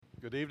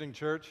Good evening,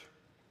 church.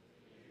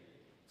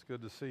 It's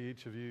good to see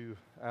each of you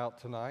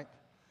out tonight.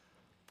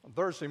 On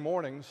Thursday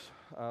mornings,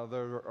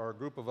 there are a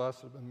group of us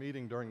that have been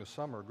meeting during the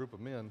summer, a group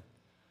of men,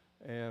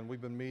 and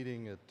we've been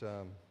meeting at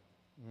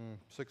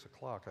 6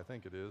 o'clock, I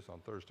think it is, on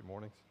Thursday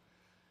mornings.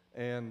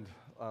 And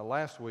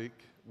last week,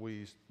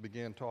 we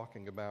began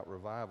talking about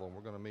revival, and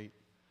we're going to meet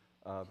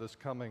this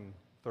coming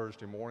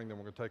Thursday morning, then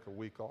we're going to take a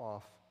week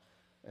off,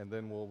 and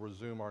then we'll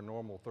resume our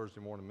normal Thursday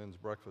morning men's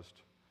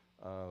breakfast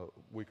a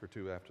week or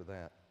two after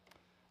that.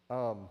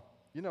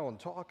 In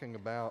talking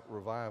about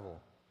revival,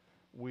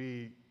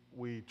 we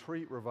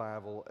treat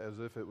revival as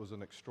if it was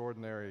an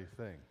extraordinary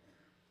thing,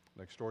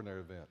 an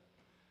extraordinary event.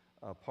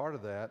 Part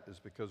of that is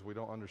because we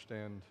don't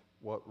understand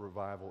what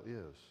revival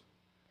is.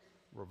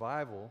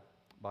 Revival,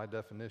 by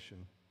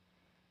definition,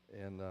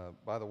 and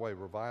by the way,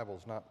 revival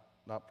is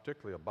not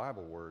particularly a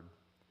Bible word,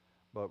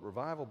 but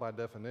revival by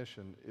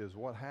definition is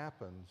what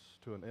happens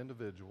to an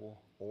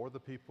individual or the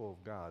people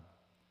of God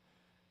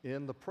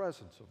in the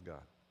presence of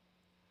God.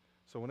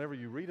 So whenever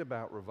you read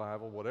about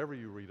revival, whatever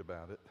you read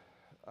about it,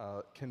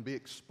 can be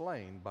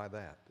explained by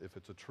that. If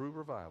it's a true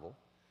revival,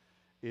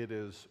 it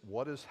is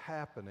what is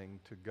happening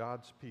to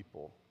God's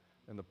people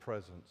in the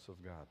presence of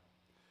God.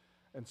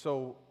 And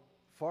so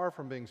far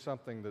from being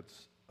something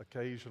that's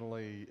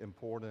occasionally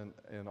important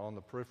and on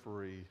the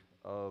periphery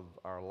of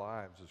our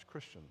lives as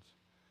Christians,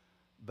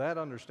 that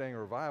understanding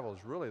of revival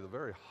is really the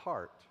very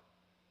heart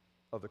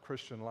of the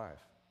Christian life.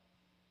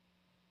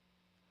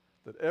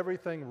 That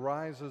everything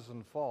rises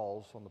and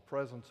falls on the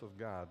presence of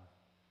God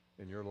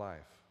in your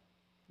life.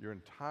 Your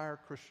entire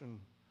Christian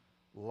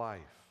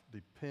life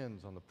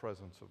depends on the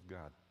presence of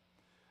God.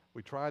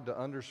 We tried to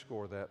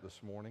underscore that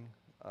this morning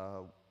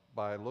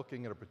by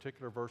looking at a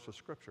particular verse of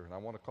Scripture, and I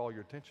want to call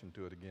your attention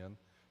to it again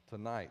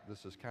tonight.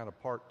 This is kind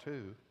of part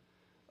 2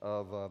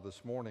 of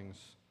this morning's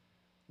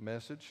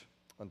message,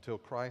 Until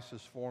Christ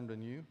is Formed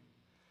in You.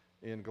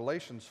 In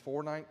Galatians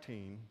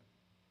 4:19,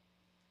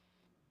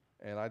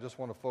 and I just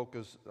want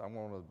to I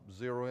want to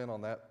zero in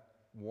on that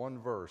one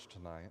verse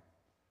tonight.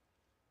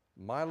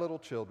 My little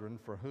children,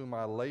 for whom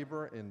I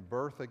labor in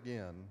birth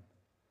again,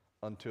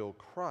 until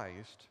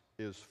Christ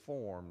is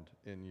formed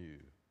in you.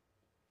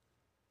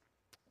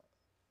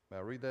 May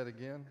I read that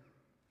again?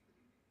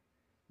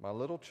 My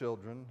little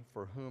children,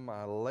 for whom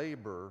I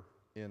labor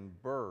in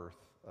birth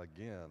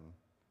again,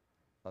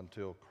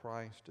 until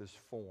Christ is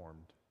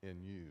formed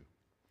in you.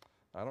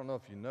 I don't know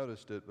if you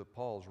noticed it, but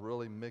Paul's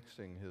really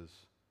mixing his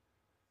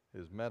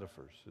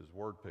metaphors, his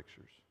word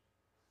pictures.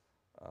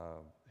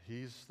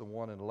 He's the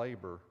one in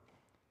labor,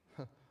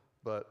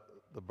 but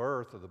the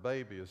birth of the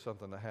baby is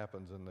something that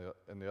happens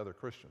in the other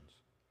Christians.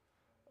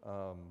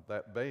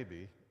 That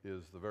baby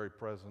is the very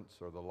presence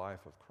or the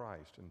life of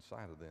Christ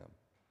inside of them.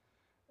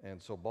 And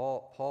so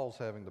Paul's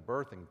having the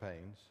birthing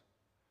pains.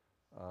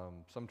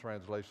 Some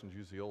translations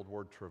use the old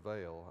word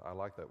travail. I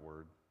like that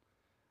word.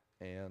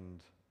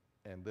 And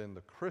then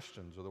the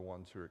Christians are the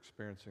ones who are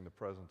experiencing the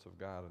presence of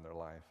God in their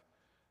life.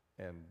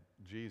 And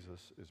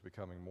Jesus is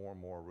becoming more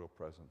and more a real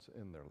presence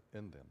in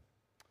them.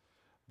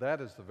 That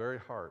is the very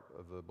heart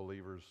of the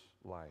believer's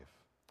life.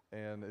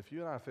 And if you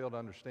and I fail to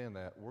understand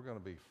that, we're going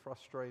to be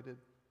frustrated.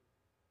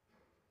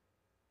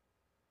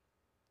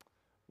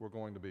 We're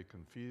going to be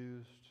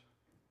confused.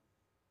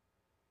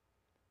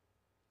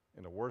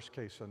 In a worst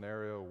case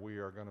scenario, we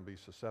are going to be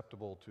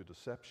susceptible to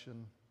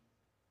deception.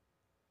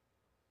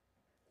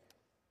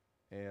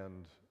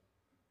 And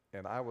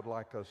I would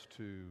like us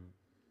to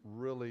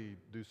really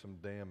do some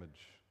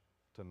damage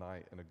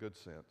tonight in a good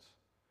sense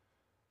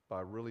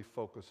by really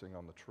focusing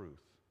on the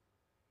truth.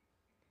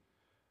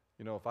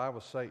 You know, if I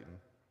was Satan,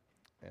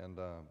 and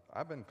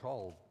I've been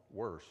called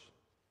worse,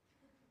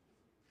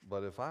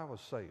 but if I was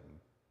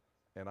Satan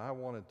and I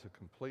wanted to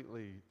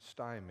completely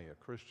stymie a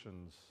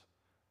Christian's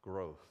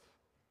growth,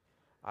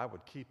 I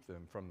would keep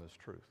them from this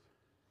truth.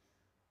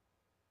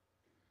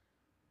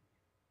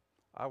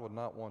 I would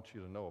not want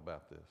you to know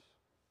about this.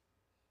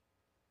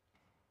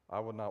 I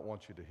would not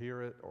want you to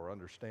hear it or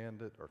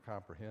understand it or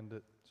comprehend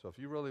it. So if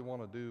you really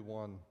want to do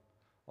one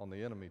on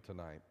the enemy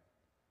tonight,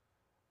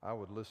 I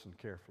would listen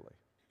carefully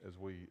as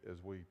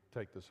we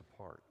take this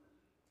apart.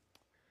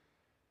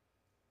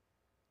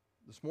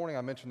 This morning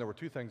I mentioned there were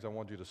 2 things I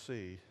wanted you to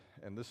see,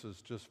 and this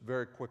is just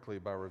very quickly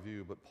by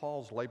review, but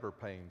Paul's labor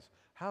pains,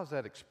 how is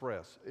that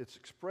expressed? It's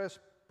expressed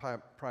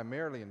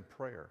primarily in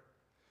prayer.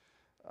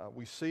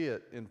 We see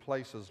it in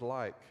places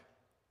like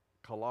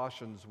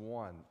Colossians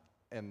 1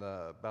 and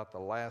about the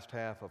last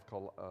half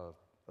of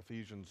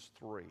Ephesians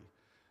 3.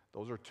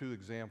 Those are 2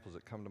 examples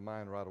that come to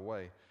mind right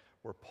away,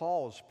 where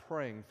Paul is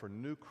praying for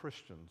new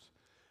Christians,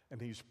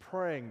 and he's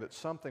praying that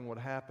something would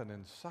happen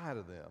inside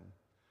of them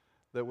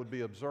that would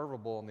be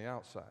observable on the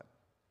outside.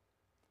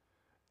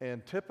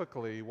 And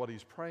typically what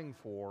he's praying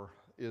for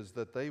is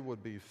that they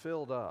would be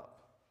filled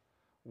up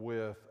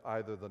with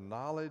either the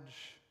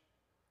knowledge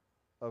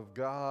of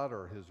God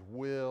or His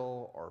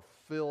will, or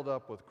filled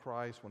up with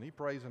Christ. When he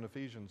prays in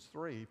Ephesians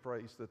 3, he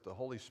prays that the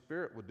Holy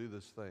Spirit would do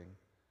this thing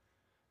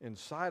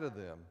inside of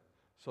them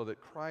so that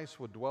Christ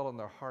would dwell in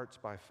their hearts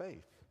by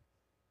faith.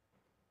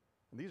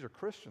 And these are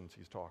Christians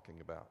he's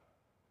talking about.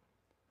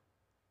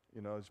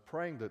 You know, he's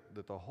praying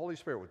that the Holy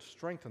Spirit would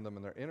strengthen them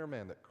in their inner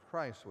man, that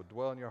Christ would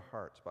dwell in your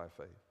hearts by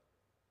faith.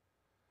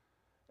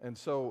 And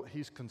so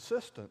he's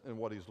consistent in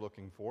what he's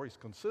looking for. He's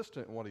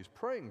consistent in what he's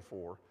praying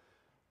for.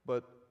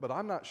 But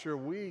I'm not sure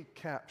we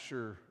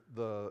capture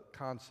the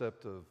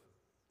concept of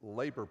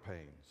labor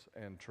pains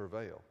and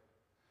travail.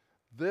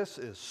 This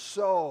is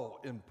so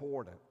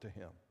important to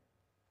him.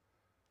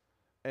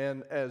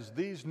 And as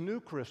these new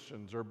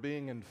Christians are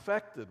being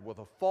infected with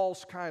a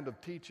false kind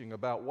of teaching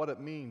about what it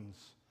means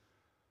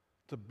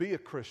to be a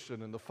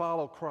Christian and to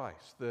follow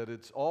Christ, that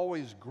it's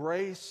always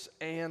grace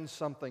and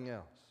something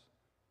else,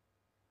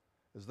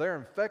 as they're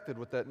infected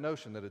with that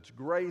notion that it's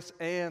grace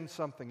and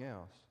something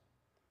else,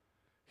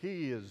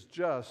 he is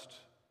just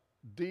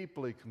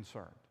deeply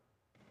concerned.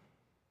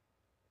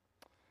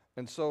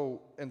 And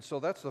so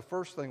that's the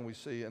first thing we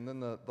see. And then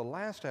the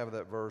last half of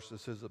that verse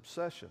is his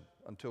obsession,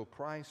 until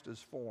Christ is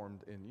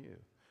formed in you.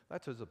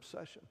 That's his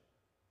obsession.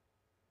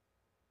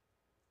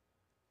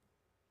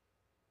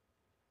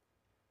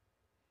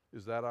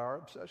 Is that our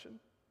obsession?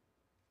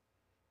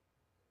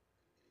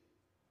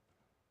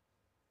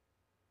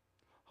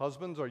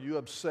 Husbands, are you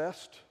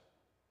obsessed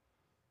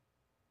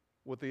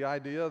with the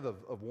idea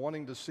of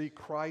wanting to see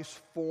Christ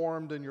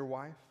formed in your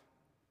wife?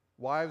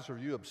 Wives, are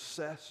you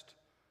obsessed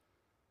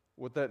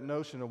with that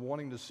notion of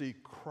wanting to see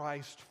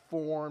Christ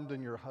formed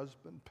in your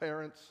husband?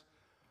 Parents,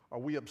 are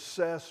we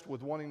obsessed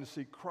with wanting to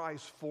see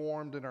Christ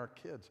formed in our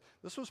kids?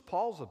 This was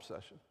Paul's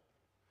obsession.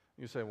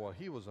 You say, well,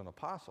 he was an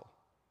apostle.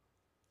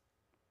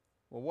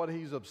 Well, what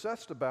he's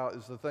obsessed about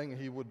is the thing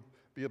he would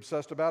be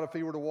obsessed about if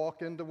he were to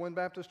walk into Wynn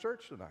Baptist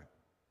Church tonight.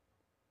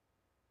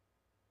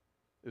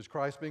 Is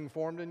Christ being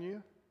formed in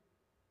you?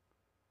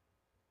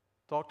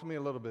 Talk to me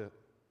a little bit,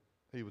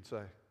 he would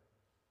say.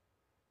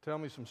 Tell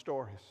me some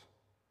stories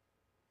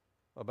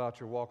about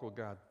your walk with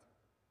God.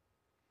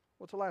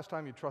 What's the last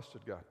time you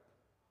trusted God?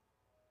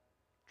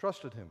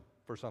 Trusted him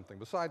for something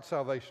besides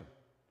salvation.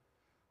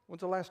 When's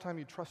the last time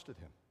you trusted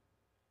him?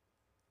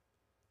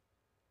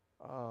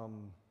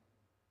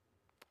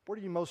 What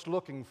are you most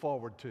looking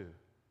forward to?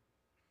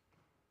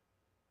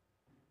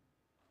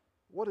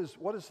 What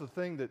is the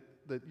thing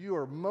that you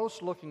are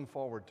most looking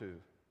forward to?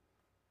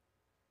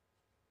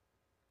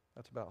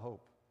 That's about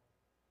hope.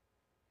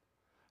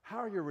 How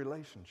are your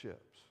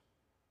relationships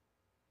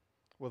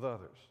with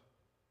others?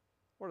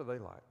 What are they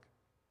like?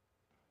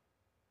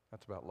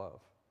 That's about love.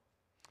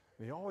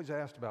 And he always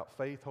asked about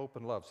faith, hope,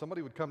 and love.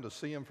 Somebody would come to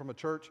see him from a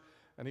church,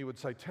 and he would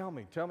say, tell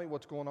me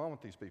what's going on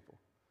with these people.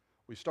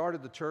 We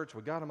started the church,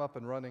 we got them up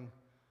and running.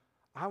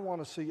 I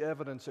want to see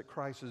evidence that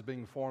Christ is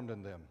being formed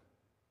in them.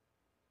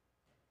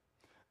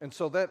 And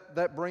so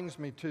that brings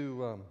me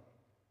to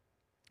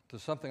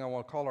something I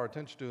want to call our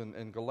attention to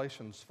in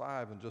Galatians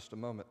 5 in just a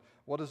moment.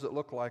 What does it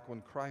look like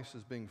when Christ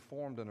is being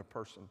formed in a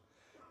person?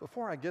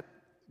 Before I get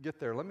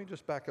there, let me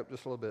just back up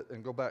just a little bit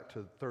and go back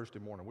to Thursday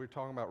morning. We were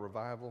talking about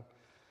revival,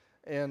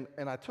 and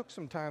I took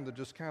some time to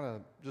just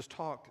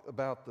talk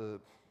about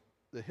the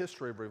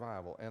history of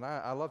revival. And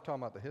I love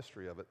talking about the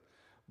history of it,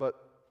 but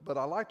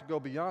I like to go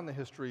beyond the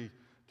history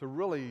to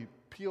really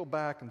peel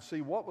back and see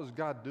what was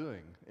God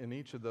doing in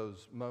each of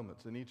those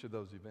moments, in each of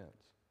those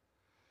events.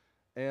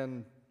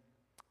 And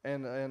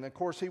of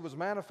course, he was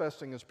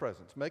manifesting his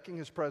presence, making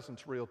his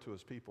presence real to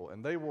his people.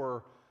 And they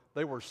were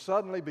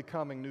suddenly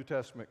becoming New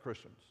Testament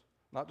Christians.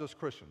 Not just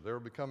Christians. They were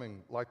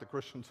becoming like the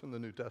Christians in the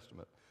New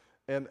Testament.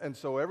 And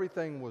so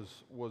everything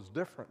was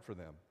different for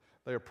them.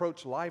 They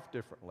approached life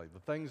differently.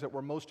 The things that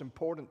were most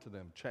important to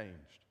them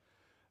changed.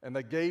 And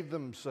they gave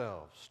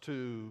themselves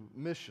to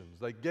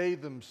missions. They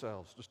gave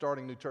themselves to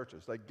starting new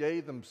churches. They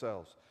gave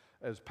themselves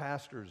as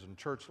pastors and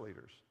church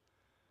leaders.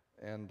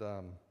 And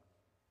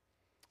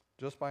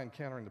just by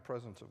encountering the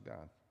presence of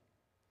God.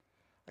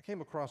 I came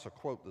across a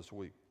quote this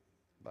week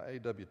by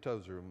A.W.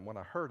 Tozer, and when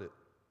I heard it,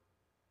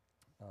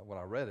 when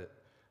I read it,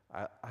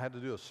 I had to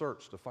do a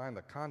search to find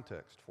the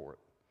context for it.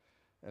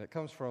 And it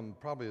comes from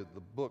probably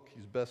the book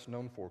he's best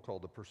known for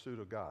called The Pursuit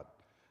of God.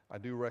 I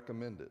do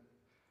recommend it.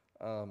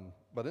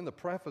 But in the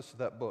preface of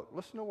that book,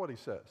 listen to what he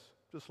says.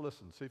 Just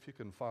listen, see if you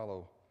can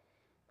follow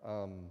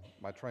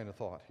my train of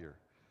thought here.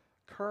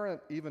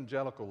 Current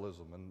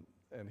evangelicalism,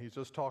 and he's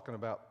just talking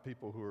about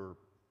people who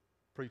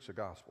preach the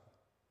gospel,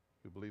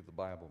 who believe the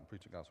Bible and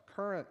preach the gospel.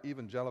 Current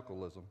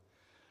evangelicalism,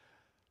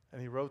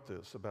 and he wrote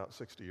this about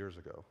 60 years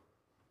ago.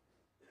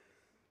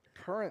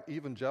 Current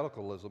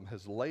evangelicalism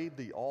has laid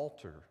the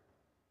altar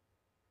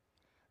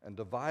and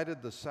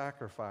divided the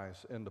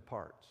sacrifice into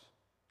parts.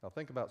 Now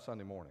think about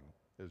Sunday morning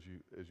as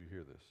you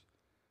hear this.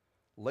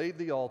 Laid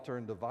the altar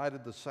and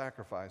divided the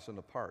sacrifice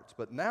into parts,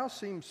 but now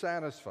seems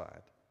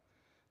satisfied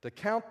to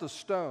count the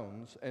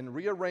stones and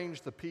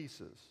rearrange the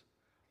pieces,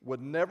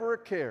 would never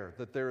care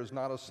that there is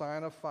not a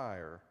sign of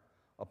fire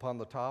upon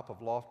the top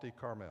of lofty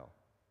Carmel.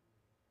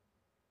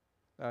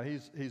 Now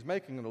he's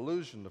making an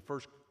allusion to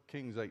 1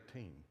 Kings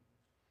 18.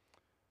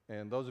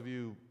 And those of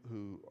you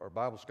who are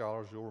Bible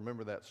scholars, you'll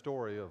remember that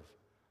story of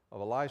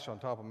Elisha on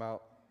top of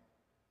Mount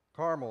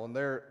Carmel, and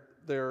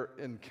they're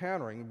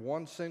encountering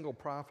one single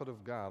prophet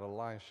of God,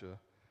 Elisha,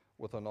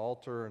 with an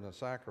altar and a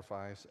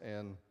sacrifice,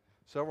 and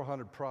several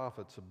hundred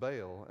prophets of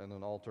Baal and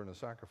an altar and a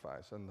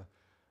sacrifice.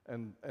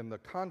 And the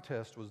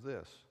contest was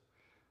this.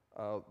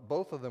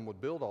 Both of them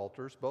would build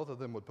altars, both of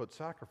them would put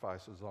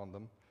sacrifices on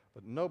them,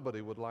 but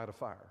nobody would light a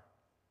fire.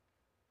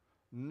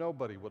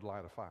 Nobody would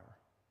light a fire.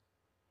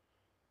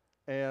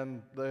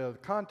 And the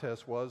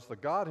contest was the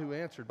God who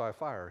answered by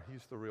fire,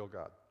 he's the real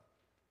God.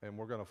 And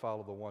we're going to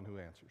follow the one who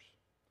answers.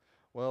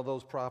 Well,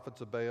 those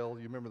prophets of Baal,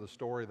 you remember the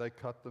story, they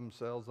cut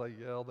themselves, they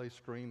yell, they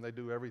scream, they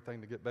do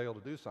everything to get Baal to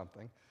do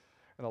something.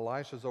 And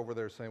Elisha's over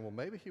there saying, well,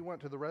 maybe he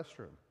went to the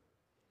restroom.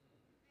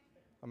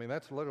 I mean,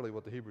 that's literally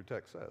what the Hebrew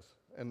text says.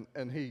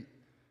 And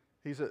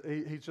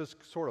he's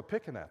just sort of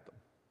picking at them.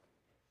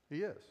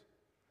 He is.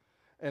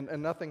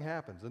 And nothing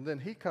happens. And then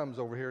he comes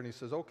over here and he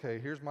says, okay,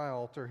 here's my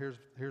altar,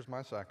 here's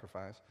my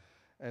sacrifice.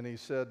 And he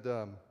said,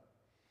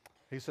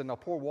 now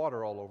pour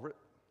water all over it.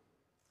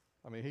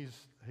 I mean,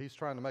 he's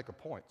trying to make a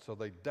point. So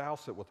they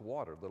douse it with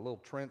water. The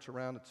little trench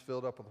around it's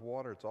filled up with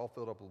water. It's all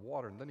filled up with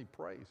water. And then he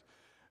prays.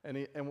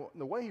 And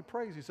the way he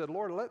prays, he said,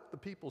 Lord, let the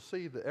people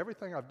see that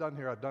everything I've done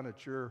here, I've done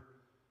at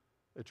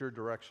your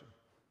direction.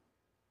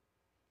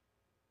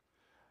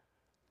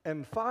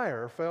 And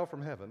fire fell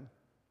from heaven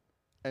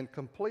and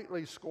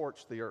completely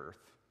scorched the earth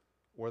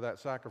where that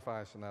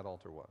sacrifice and that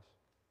altar was.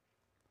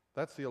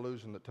 That's the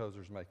illusion that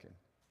Tozer's making.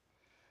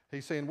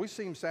 He's saying, we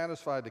seem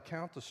satisfied to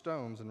count the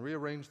stones and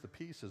rearrange the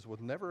pieces with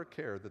never a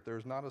care that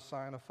there's not a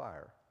sign of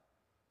fire.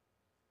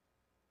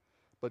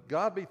 But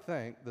God be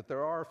thanked that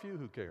there are a few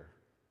who care.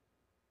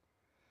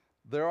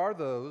 There are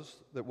those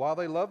that while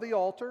they love the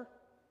altar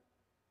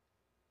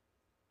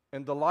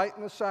and delight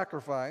in the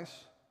sacrifice,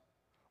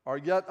 are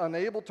yet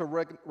unable to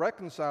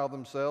reconcile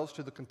themselves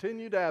to the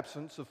continued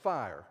absence of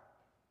fire.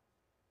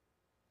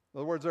 In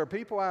other words, there are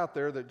people out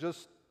there that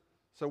just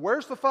say,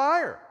 where's the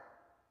fire?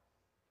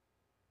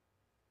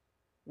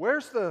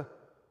 Where's the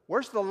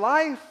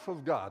life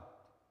of God?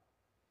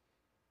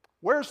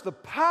 Where's the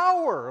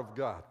power of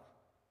God?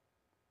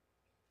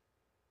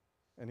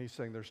 And he's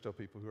saying there's still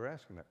people who are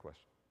asking that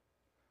question.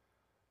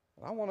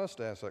 And I want us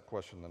to ask that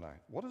question tonight.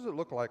 What does it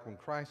look like when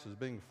Christ is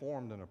being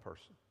formed in a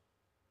person?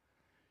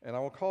 And I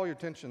will call your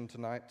attention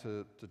tonight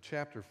to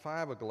chapter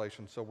 5 of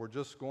Galatians. So we're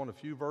just going a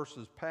few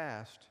verses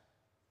past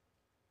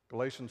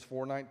Galatians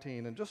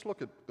 4:19. And just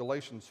look at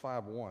Galatians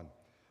 5:1.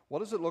 What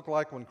does it look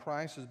like when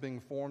Christ is being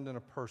formed in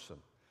a person?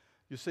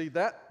 You see,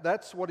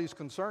 that's what he's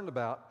concerned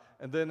about.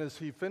 And then as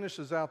he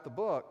finishes out the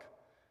book,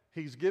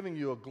 he's giving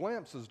you a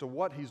glimpse as to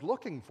what he's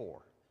looking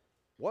for.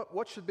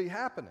 What should be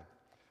happening?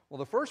 Well,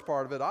 the first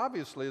part of it,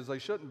 obviously, is they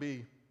shouldn't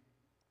be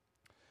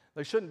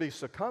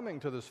succumbing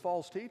to this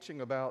false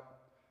teaching about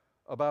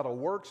a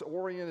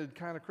works-oriented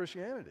kind of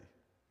Christianity.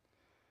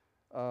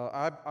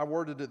 I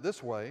worded it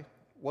this way.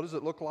 What does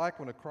it look like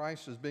when a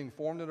Christ is being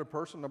formed in a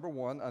person? Number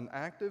one, an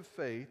active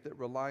faith that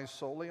relies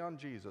solely on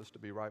Jesus to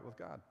be right with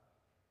God.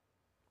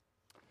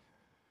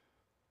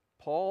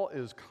 Paul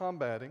is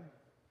combating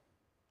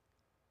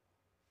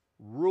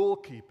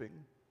rule-keeping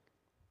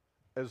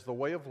as the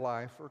way of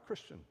life for a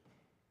Christian.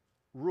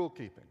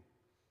 Rule-keeping.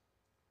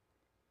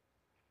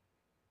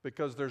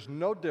 Because there's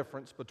no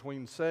difference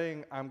between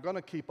saying, I'm going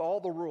to keep all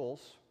the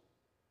rules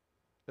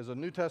as a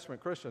New Testament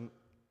Christian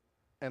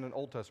and an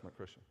Old Testament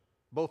Christian.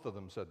 Both of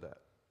them said that.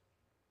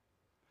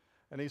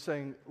 And he's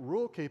saying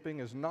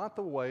rule-keeping is not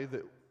the way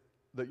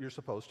that you're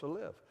supposed to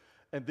live.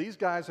 And these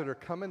guys that are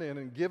coming in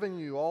and giving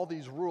you all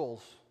these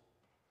rules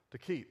to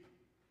keep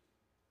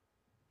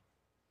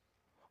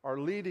are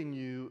leading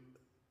you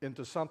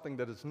into something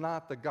that is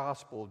not the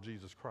gospel of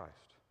Jesus Christ.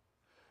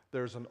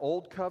 There's an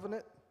old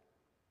covenant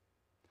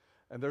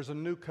and there's a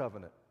new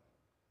covenant.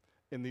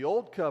 In the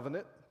old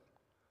covenant,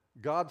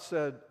 God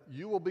said,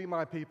 you will be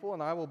my people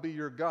and I will be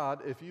your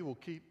God if you will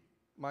keep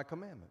my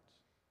commandments.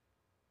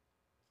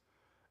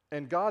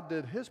 And God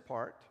did his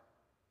part,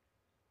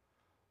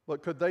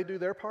 but could they do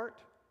their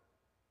part?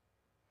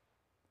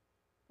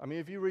 I mean,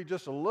 if you read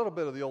just a little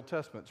bit of the Old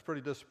Testament, it's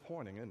pretty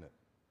disappointing, isn't it?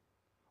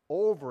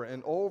 Over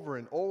and over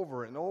and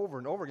over and over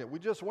and over again. We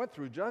just went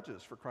through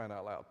Judges, for crying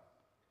out loud.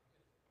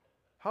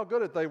 How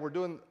good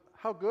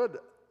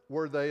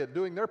were they at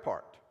doing their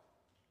part?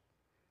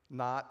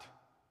 Not.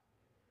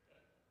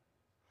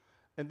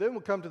 And then we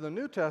come to the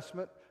New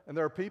Testament, and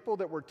there are people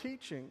that were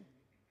teaching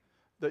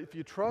that if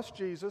you trust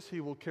Jesus,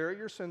 he will carry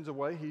your sins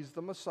away. He's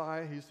the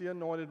Messiah. He's the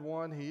anointed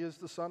one. He is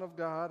the Son of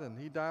God, and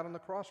he died on the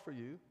cross for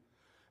you.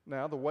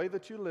 Now, the way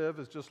that you live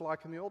is just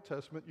like in the Old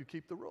Testament. You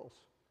keep the rules.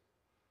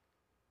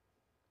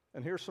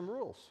 And here's some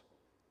rules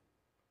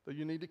that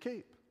you need to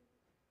keep.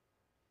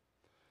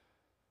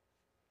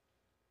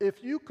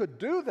 If you could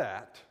do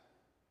that,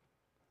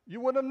 you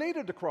wouldn't have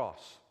needed to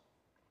cross.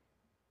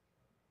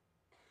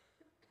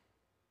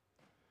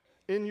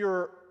 In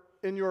your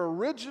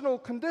original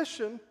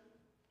condition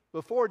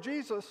before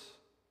Jesus,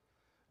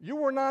 you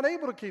were not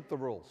able to keep the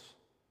rules.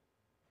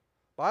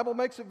 The Bible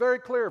makes it very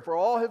clear, for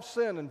all have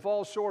sinned and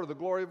fall short of the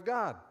glory of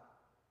God.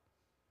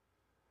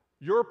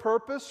 Your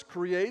purpose,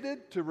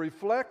 created to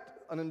reflect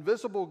an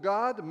invisible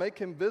God, to make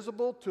him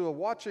visible to a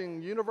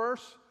watching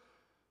universe,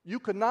 you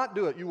could not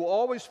do it. You will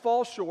always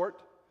fall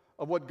short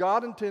of what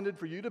God intended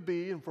for you to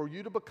be and for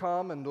you to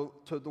become and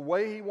to the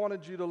way he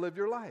wanted you to live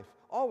your life.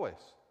 Always.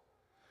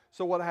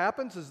 So what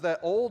happens is that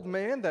old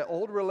man, that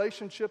old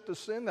relationship to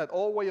sin, that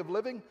old way of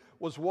living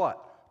was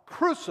what?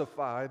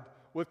 Crucified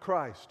with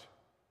Christ.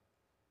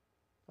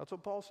 That's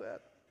what Paul said.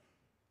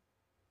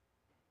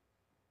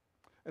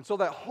 And so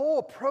that whole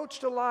approach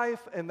to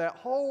life and that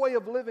whole way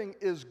of living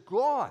is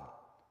gone.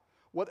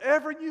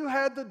 Whatever you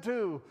had to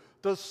do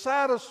to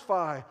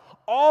satisfy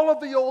all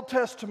of the Old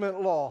Testament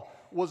law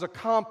was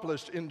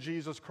accomplished in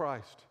Jesus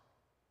Christ.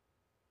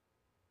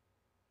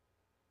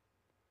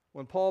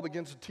 When Paul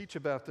begins to teach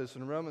about this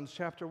in Romans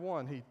chapter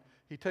 1,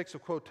 he takes a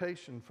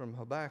quotation from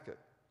Habakkuk.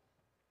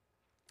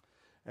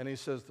 And he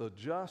says, "The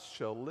just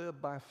shall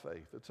live by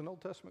faith." It's an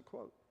Old Testament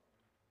quote.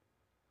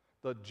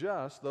 The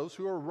just, those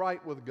who are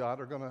right with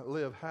God, are going to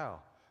live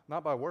how?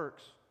 Not by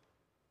works.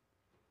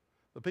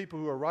 The people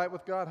who are right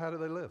with God, how do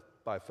they live?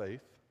 By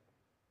faith.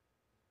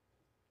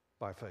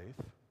 By faith.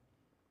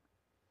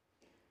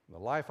 The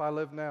life I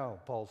live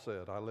now, Paul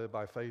said, I live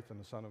by faith in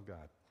the Son of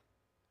God.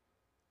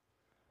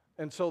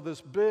 And so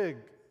this big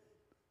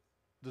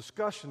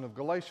discussion of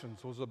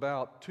Galatians was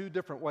about two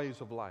different ways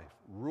of life.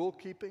 Rule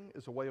keeping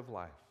is a way of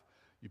life.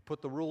 You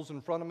put the rules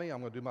in front of me, I'm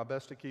going to do my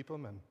best to keep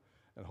them,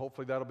 and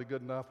hopefully that'll be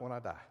good enough when I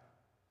die.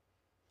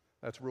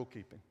 That's rule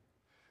keeping.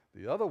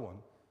 The other one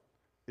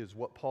is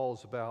what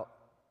Paul's about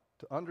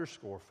to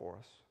underscore for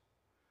us.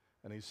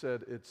 And he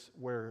said it's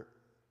where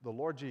the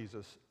Lord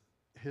Jesus,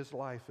 his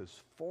life is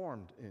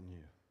formed in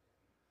you.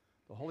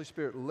 The Holy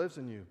Spirit lives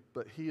in you,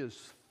 but he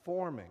is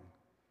forming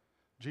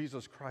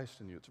Jesus Christ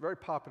in you. It's very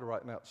popular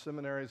right now at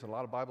seminaries and a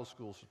lot of Bible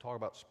schools to talk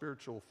about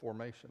spiritual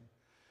formation.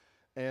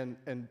 And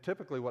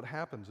typically what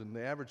happens in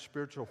the average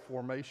spiritual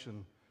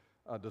formation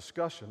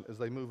discussion is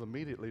they move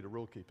immediately to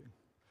rule keeping.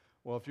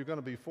 Well, if you're going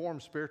to be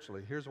formed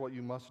spiritually, here's what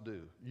you must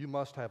do. You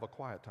must have a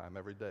quiet time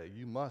every day.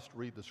 You must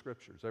read the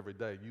Scriptures every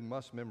day. You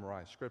must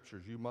memorize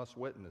Scriptures. You must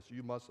witness.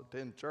 You must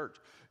attend church.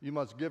 You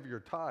must give your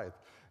tithe.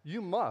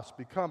 You must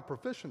become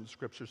proficient in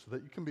Scripture so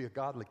that you can be a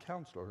godly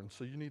counselor. And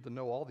so you need to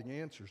know all the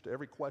answers to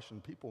every question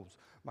people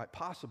might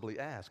possibly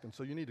ask. And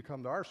so you need to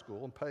come to our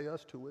school and pay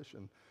us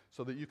tuition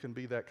so that you can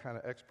be that kind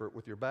of expert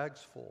with your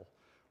bags full.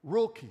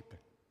 Rule keeping.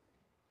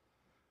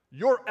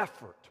 Your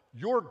effort,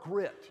 your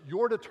grit,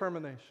 your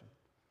determination.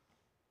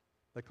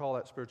 They call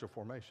that spiritual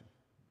formation.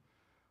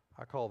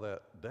 I call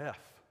that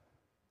death.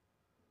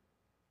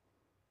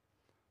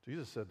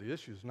 Jesus said the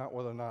issue is not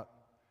whether or not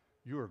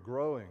you are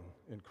growing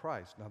in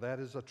Christ. Now that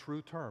is a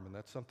true term, and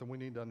that's something we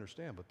need to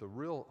understand. But the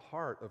real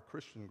heart of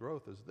Christian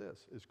growth is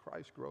this: is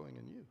Christ growing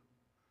in you?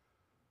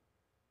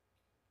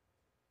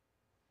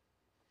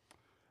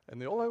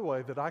 And the only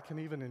way that I can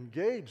even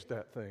engage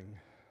that thing,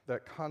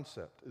 that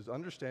concept, is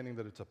understanding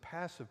that it's a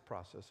passive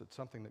process. It's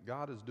something that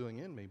God is doing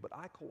in me, but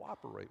I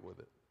cooperate with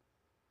it.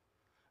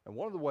 And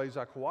one of the ways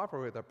I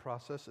cooperate with that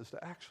process is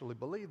to actually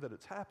believe that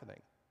it's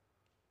happening.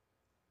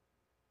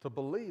 To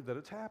believe that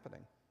it's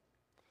happening.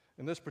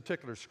 In this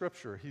particular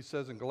scripture, he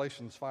says in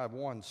Galatians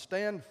 5:1,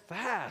 "Stand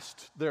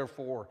fast,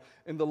 therefore,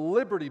 in the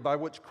liberty by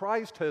which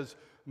Christ has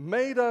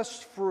made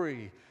us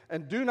free,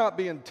 and do not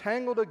be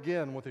entangled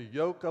again with a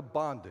yoke of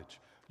bondage."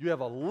 You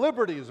have a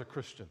liberty as a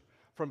Christian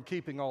from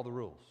keeping all the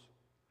rules.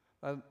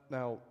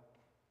 Now,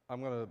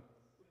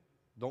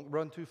 don't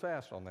run too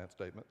fast on that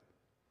statement.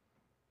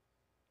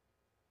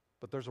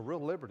 But there's a real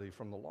liberty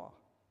from the law.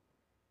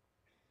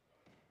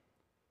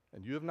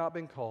 And you have not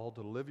been called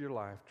to live your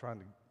life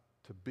trying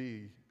to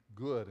be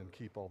good and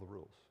keep all the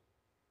rules.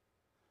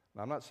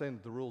 Now, I'm not saying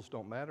that the rules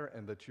don't matter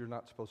and that you're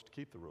not supposed to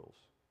keep the rules.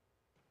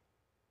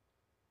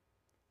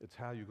 It's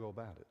how you go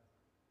about it.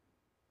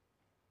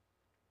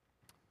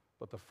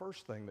 But the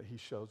first thing that he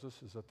shows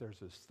us is that there's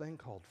this thing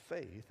called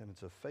faith, and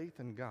it's a faith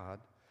in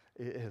God.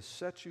 It has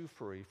set you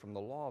free from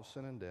the law of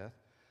sin and death,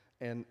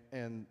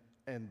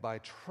 and by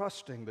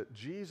trusting that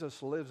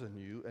Jesus lives in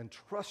you and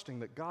trusting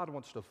that God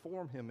wants to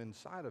form him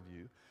inside of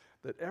you,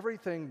 that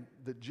everything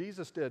that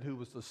Jesus did, who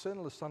was the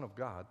sinless Son of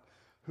God,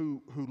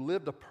 who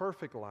lived a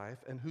perfect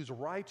life and whose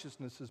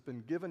righteousness has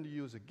been given to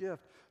you as a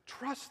gift,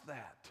 trust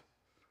that.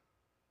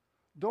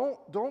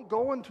 Don't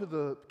go into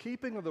the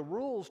keeping of the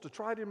rules to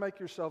try to make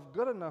yourself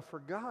good enough for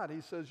God.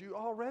 He says you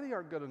already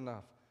are good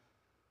enough.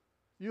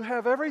 You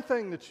have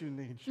everything that you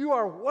need. You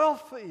are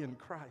wealthy in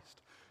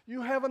Christ.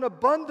 You have an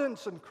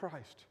abundance in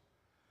Christ.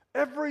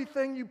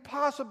 Everything you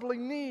possibly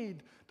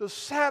need to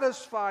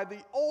satisfy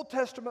the Old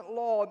Testament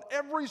law and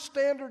every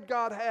standard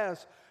God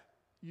has,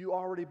 you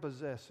already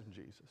possess in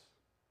Jesus,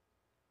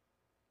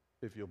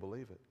 if you'll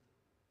believe it.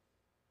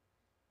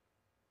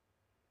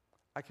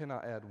 I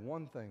cannot add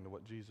one thing to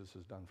what Jesus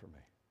has done for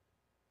me.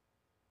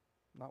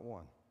 Not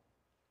one.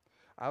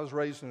 I was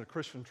raised in a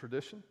Christian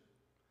tradition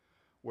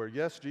where,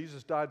 yes,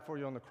 Jesus died for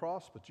you on the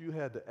cross, but you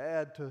had to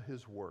add to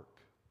his work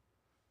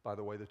by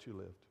the way that you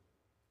lived.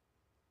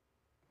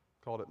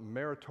 Called it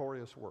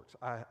meritorious works.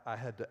 I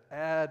had to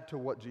add to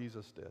what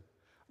Jesus did.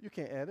 You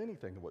can't add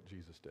anything to what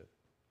Jesus did.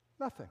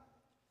 Nothing.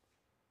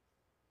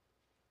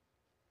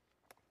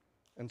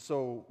 And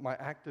so my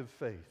active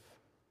faith,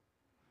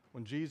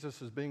 when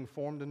Jesus is being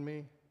formed in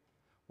me,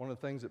 one of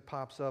the things that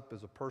pops up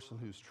is a person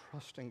who's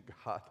trusting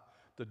God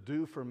to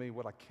do for me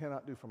what I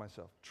cannot do for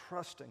myself.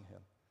 Trusting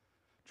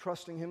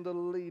Him to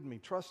lead me,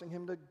 trusting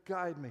Him to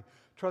guide me,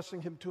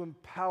 trusting Him to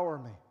empower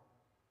me.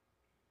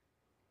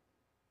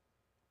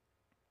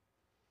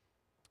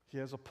 He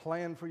has a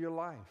plan for your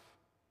life.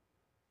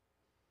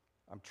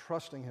 I'm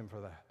trusting Him for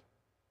that.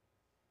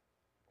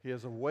 He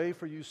has a way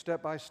for you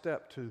step by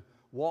step to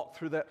walk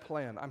through that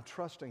plan. I'm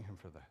trusting Him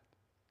for that.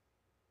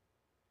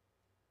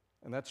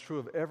 And that's true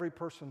of every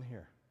person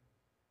here.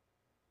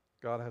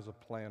 God has a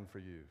plan for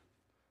you.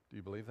 Do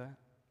you believe that?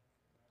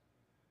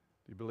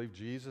 Do you believe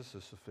Jesus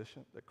is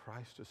sufficient, that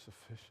Christ is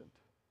sufficient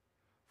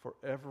for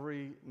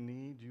every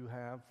need you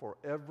have, for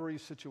every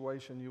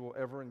situation you will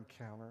ever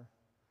encounter?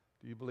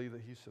 Do you believe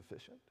that He's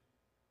sufficient?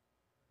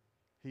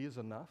 He is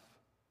enough?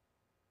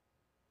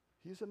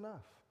 He's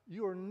enough.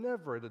 You are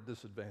never at a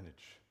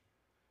disadvantage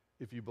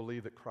if you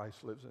believe that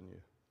Christ lives in you.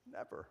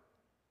 Never.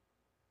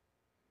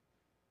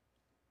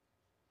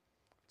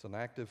 It's an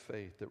active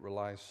faith that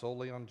relies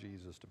solely on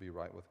Jesus to be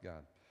right with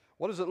God.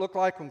 What does it look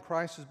like when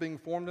Christ is being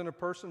formed in a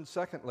person?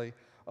 Secondly,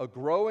 a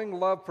growing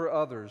love for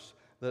others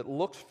that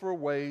looks for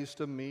ways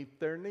to meet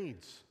their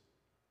needs.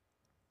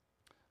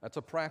 That's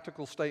a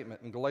practical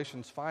statement. In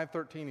Galatians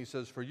 5:13, he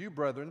says, "For you,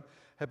 brethren,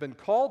 have been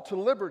called to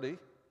liberty."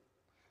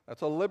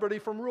 That's a liberty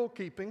from rule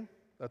keeping.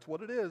 That's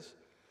what it is.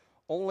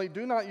 "Only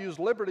do not use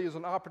liberty as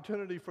an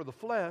opportunity for the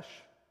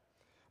flesh,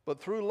 but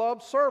through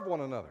love serve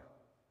one another."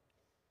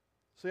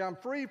 See, I'm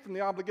free from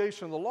the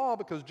obligation of the law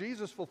because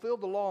Jesus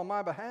fulfilled the law on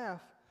my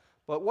behalf.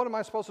 But what am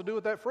I supposed to do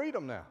with that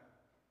freedom now?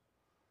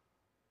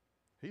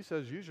 He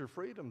says, use your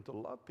freedom to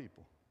love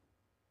people,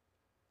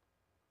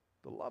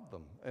 to love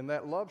them. And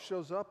that love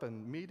shows up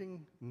in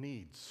meeting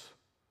needs,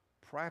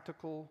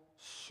 practical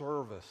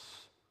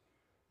service,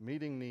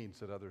 meeting needs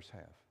that others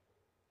have.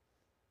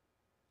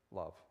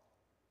 Love.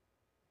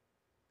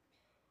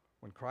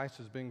 When Christ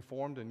is being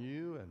formed in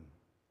you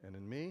and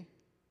in me,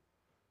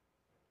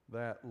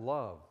 that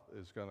love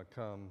is going to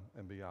come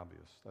and be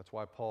obvious. That's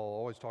why Paul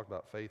always talked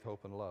about faith,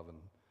 hope, and love,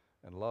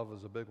 and love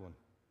is a big one.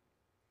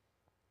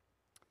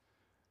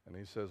 And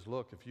he says,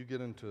 look, if you get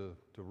into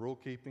rule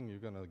keeping, you're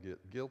going to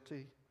get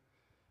guilty.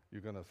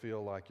 You're going to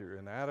feel like you're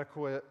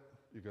inadequate.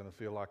 You're going to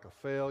feel like a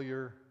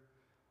failure.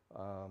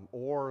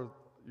 Or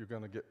you're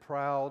going to get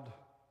proud.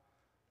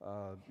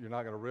 You're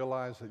not going to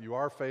realize that you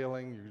are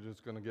failing. You're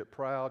just going to get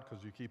proud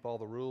because you keep all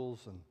the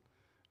rules and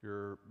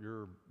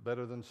you're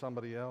better than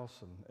somebody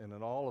else. And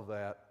in all of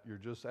that, you're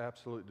just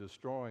absolutely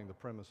destroying the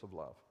premise of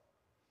love,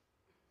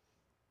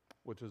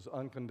 which is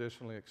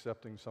unconditionally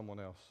accepting someone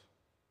else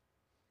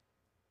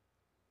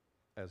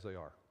as they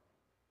are.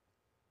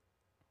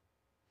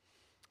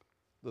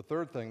 The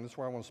third thing, this is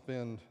where I want to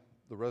spend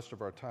the rest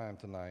of our time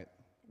tonight.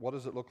 What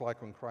does it look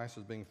like when Christ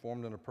is being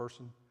formed in a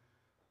person?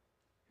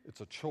 It's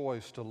a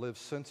choice to live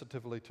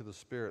sensitively to the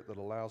Spirit that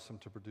allows Him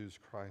to produce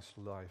Christ's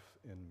life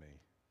in me.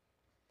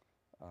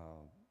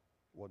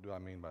 What do I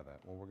mean by that?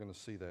 Well, we're going to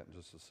see that in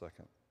just a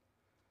second.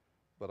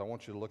 But I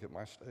want you to look at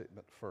my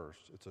statement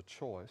first. It's a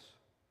choice.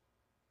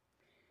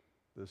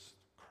 This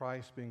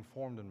Christ being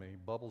formed in me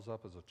bubbles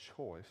up as a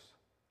choice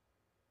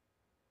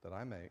that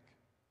I make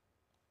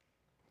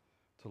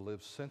to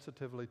live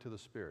sensitively to the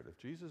Spirit. If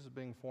Jesus is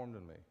being formed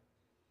in me,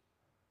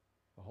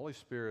 the Holy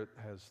Spirit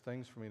has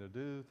things for me to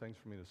do, things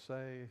for me to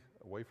say,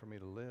 a way for me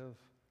to live,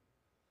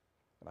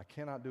 and I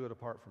cannot do it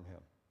apart from Him,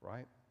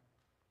 right?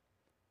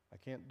 I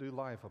can't do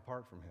life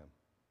apart from Him.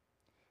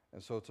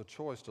 And so it's a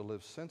choice to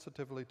live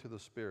sensitively to the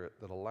Spirit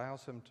that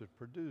allows Him to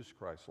produce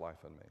Christ's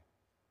life in me.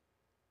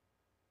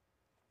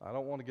 I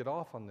don't want to get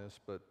off on this,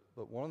 but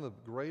one of the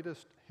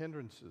greatest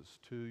hindrances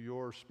to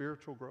your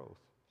spiritual growth,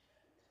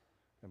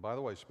 and by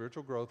the way,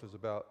 spiritual growth is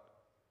about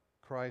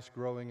Christ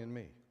growing in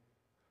me.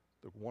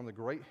 One of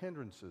the great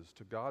hindrances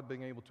to God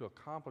being able to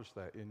accomplish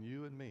that in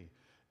you and me,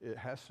 it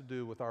has to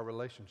do with our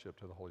relationship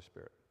to the Holy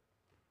Spirit.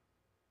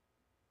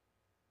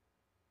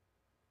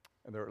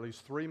 And there are at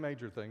least three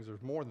major things.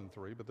 There's more than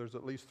three, but there's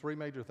at least three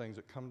major things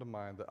that come to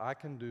mind that I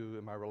can do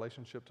in my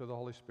relationship to the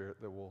Holy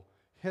Spirit that will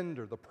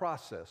hinder the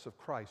process of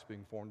Christ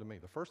being formed in me.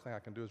 The first thing I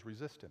can do is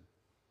resist Him.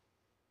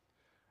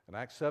 In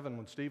Acts 7,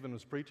 when Stephen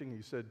was preaching,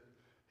 he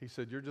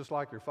said, you're just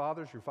like your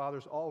fathers. Your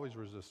fathers always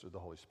resisted the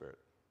Holy Spirit.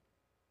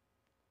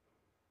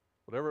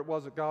 Whatever it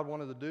was that God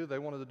wanted to do, they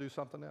wanted to do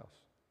something else.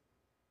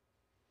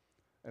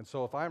 And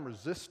so if I'm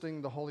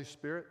resisting the Holy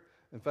Spirit,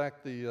 in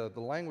fact, the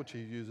language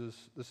he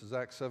uses, this is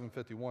Acts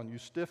 7:51, you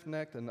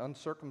stiff-necked and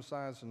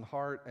uncircumcised in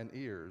heart and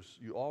ears,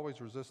 you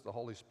always resist the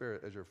Holy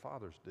Spirit as your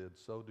fathers did,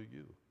 so do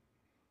you.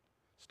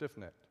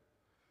 Stiff-necked.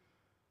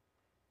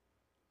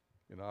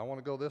 You know, I want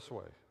to go this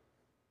way,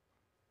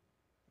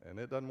 and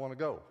it doesn't want to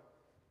go.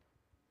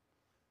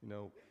 You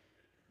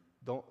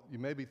know, you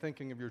may be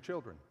thinking of your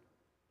children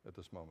at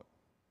this moment,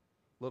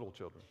 little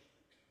children.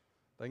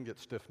 They can get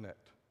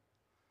stiff-necked.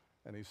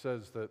 And he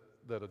says that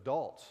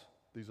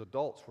these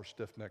adults were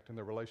stiff-necked in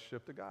their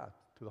relationship to God,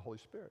 to the Holy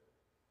Spirit.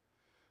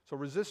 So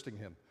resisting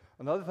Him.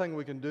 Another thing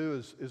we can do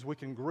is we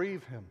can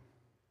grieve him.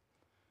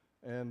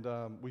 And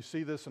we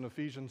see this in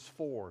Ephesians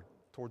 4,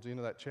 towards the end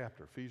of that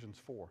chapter, Ephesians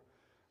 4.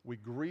 We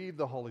grieve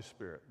the Holy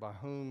Spirit, by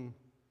whom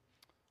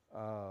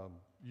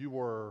you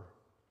were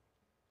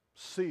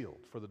sealed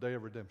for the day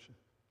of redemption.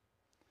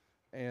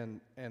 And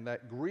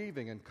that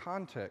grieving in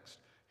context,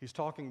 he's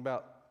talking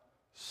about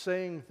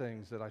saying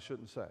things that I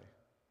shouldn't say.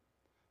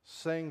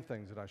 Saying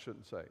things that I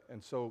shouldn't say.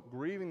 And so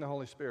grieving the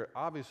Holy Spirit,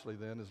 obviously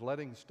then, is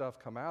letting stuff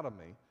come out of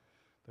me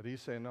that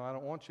he's saying, no, I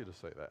don't want you to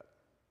say that.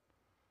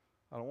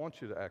 I don't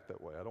want you to act that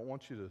way. I don't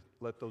want you to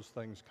let those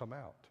things come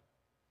out.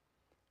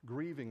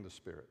 Grieving the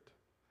Spirit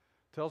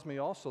tells me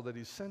also that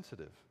he's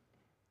sensitive.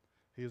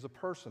 He is a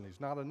person.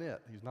 He's not an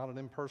it. He's not an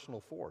impersonal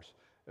force.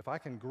 If I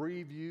can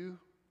grieve you,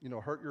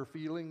 hurt your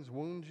feelings,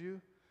 wound you,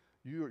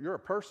 you're a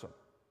person.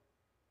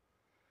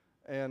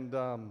 And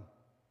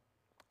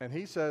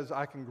he says,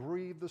 I can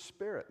grieve the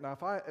Spirit. Now,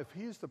 if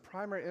he's the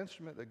primary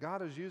instrument that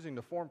God is using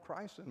to form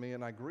Christ in me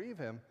and I grieve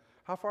him,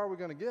 how far are we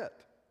going to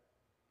get?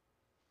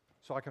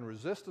 So I can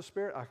resist the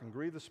Spirit, I can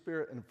grieve the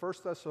Spirit. In 1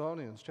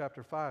 Thessalonians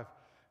chapter 5,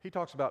 he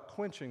talks about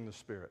quenching the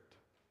Spirit.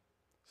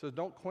 He says,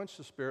 don't quench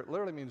the Spirit.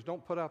 Literally means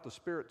don't put out the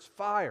Spirit's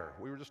fire.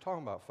 We were just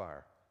talking about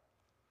fire.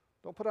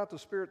 Don't put out the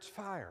Spirit's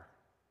fire.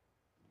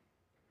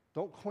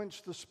 Don't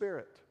quench the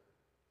Spirit.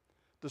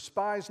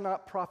 Despise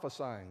not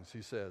prophesying,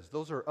 he says.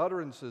 Those are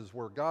utterances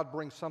where God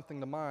brings something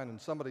to mind and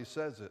somebody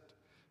says it.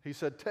 He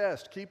said,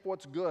 test, keep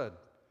what's good.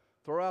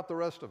 Throw out the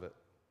rest of it.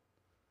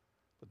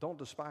 But don't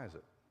despise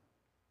it.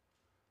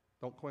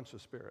 Don't quench the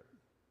Spirit.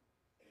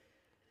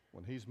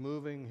 When he's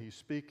moving, he's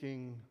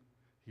speaking,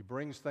 he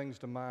brings things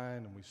to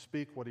mind, and we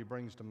speak what he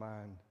brings to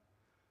mind.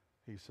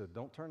 He said,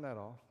 don't turn that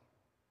off.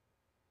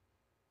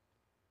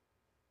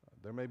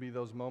 There may be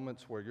those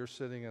moments where you're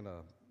sitting in a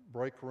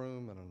break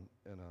room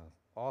in an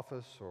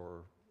office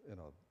or in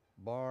a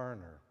barn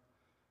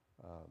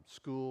or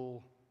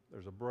school.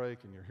 There's a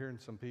break, and you're hearing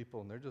some people,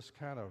 and they're just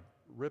kind of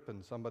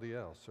ripping somebody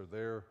else, or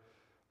they're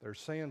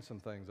saying some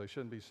things they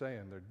shouldn't be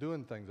saying. They're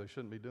doing things they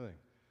shouldn't be doing.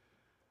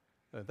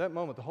 At that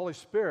moment, the Holy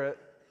Spirit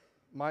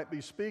might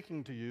be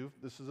speaking to you.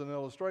 This is an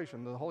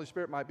illustration. The Holy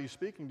Spirit might be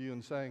speaking to you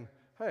and saying,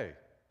 hey,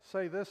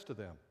 say this to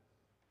them.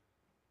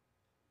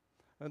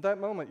 And at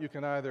that moment, you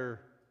can either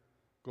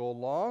go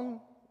along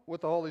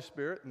with the Holy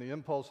Spirit and the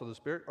impulse of the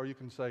Spirit, or you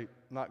can say,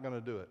 not going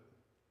to do it.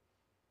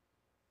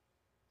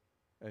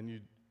 And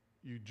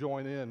you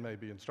join in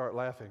maybe and start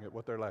laughing at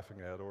what they're laughing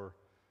at, or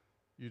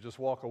you just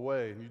walk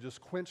away and you just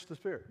quench the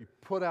Spirit. You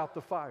put out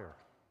the fire.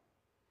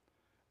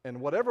 And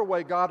whatever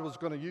way God was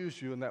going to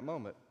use you in that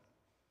moment,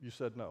 you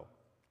said no.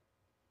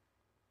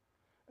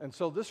 And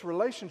so this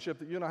relationship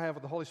that you and I have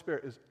with the Holy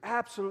Spirit is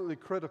absolutely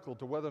critical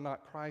to whether or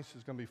not Christ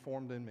is going to be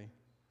formed in me.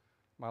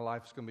 My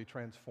life is going to be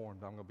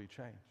transformed. I'm going to be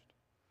changed.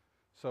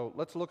 So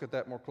let's look at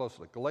that more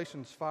closely.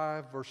 Galatians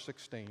 5, verse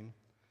 16.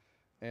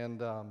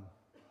 And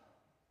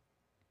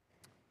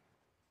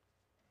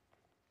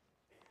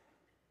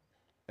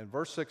in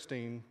verse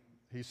 16,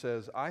 he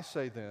says, I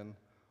say then,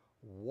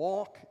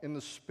 walk in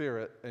the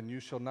Spirit, and you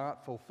shall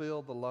not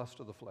fulfill the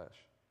lust of the flesh.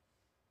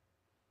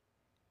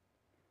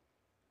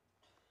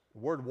 The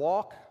word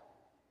walk,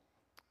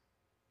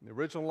 in the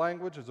original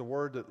language, is a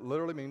word that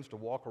literally means to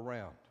walk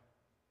around.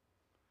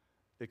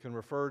 It can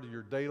refer to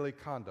your daily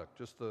conduct,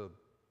 just the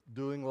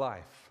doing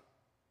life.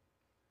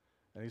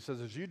 And he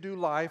says, as you do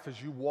life,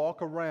 as you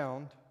walk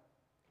around,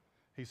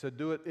 he said,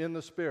 do it in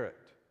the Spirit.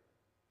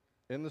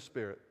 In the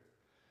Spirit.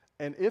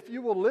 And if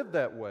you will live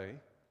that way,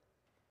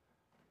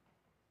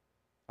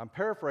 I'm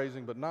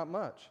paraphrasing, but not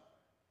much,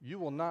 you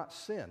will not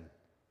sin.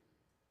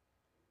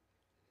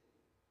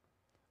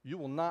 You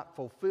will not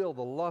fulfill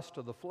the lust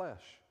of the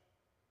flesh.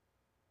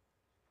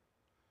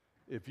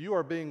 If you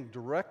are being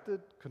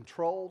directed,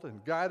 controlled,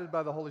 and guided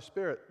by the Holy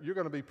Spirit, you're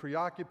going to be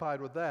preoccupied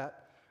with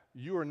that.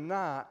 You are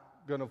not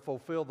going to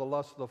fulfill the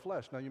lust of the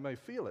flesh. Now, you may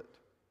feel it.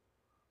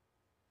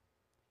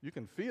 You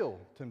can feel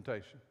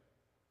temptation.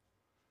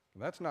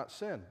 And that's not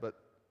sin, but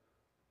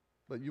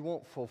you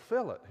won't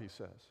fulfill it, he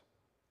says.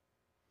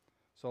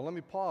 So let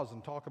me pause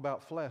and talk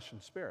about flesh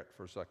and spirit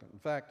for a second. In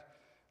fact,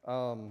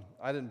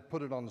 I didn't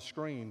put it on the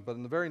screen, but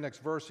in the very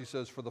next verse he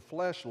says, for the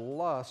flesh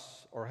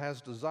lusts or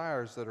has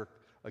desires that are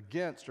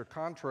against or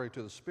contrary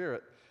to the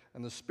Spirit,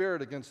 and the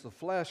Spirit against the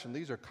flesh, and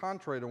these are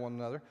contrary to one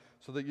another,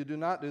 so that you do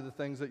not do the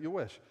things that you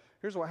wish.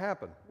 Here's what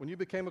happened. When you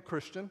became a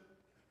Christian,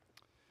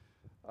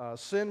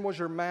 sin was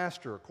your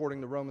master,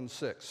 according to Romans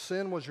 6.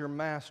 Sin was your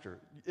master.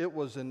 It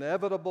was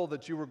inevitable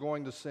that you were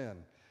going to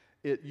sin.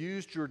 It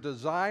used your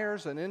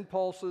desires and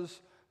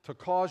impulses to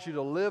cause you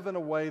to live in a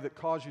way that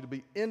caused you to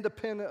be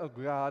independent of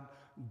God,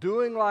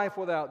 doing life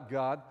without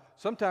God,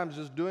 sometimes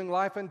just doing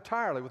life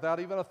entirely without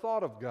even a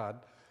thought of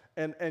God.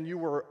 And you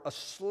were a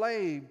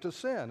slave to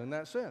sin in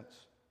that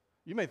sense.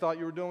 You may thought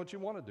you were doing what you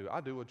want to do.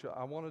 I do what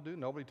I want to do.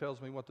 Nobody tells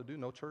me what to do.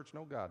 No church,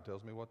 no God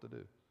tells me what to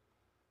do.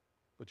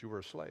 But you were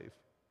a slave.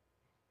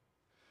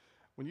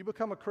 When you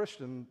become a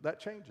Christian,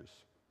 that changes.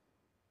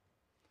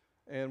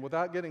 And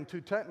without getting too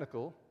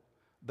technical,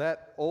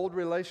 that old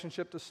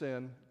relationship to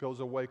sin goes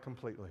away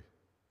completely.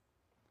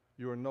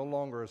 You are no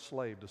longer a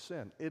slave to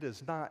sin. It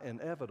is not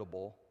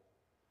inevitable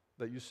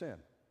that you sin.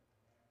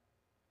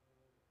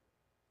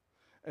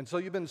 And so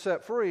you've been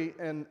set free,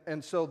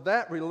 and so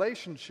that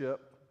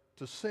relationship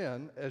to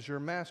sin as your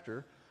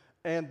master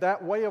and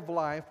that way of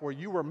life where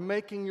you were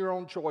making your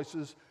own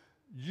choices,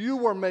 you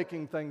were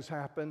making things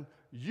happen,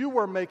 you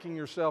were making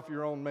yourself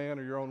your own man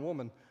or your own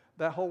woman,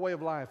 that whole way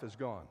of life is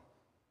gone.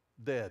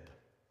 Dead.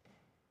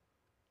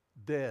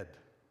 Dead.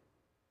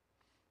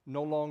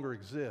 No longer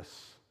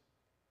exists.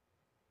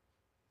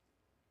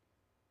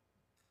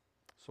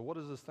 So what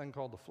is this thing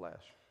called the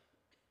flesh?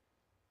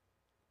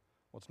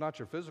 Well, it's not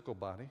your physical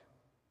body.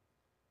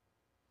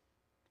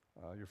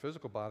 Your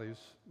physical body is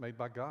made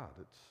by God.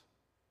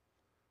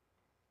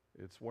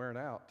 It's wearing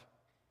out.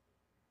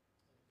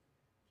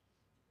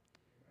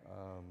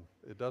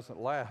 It doesn't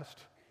last.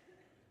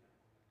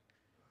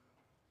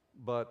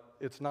 But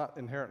it's not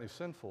inherently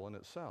sinful in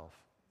itself.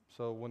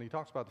 So when he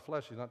talks about the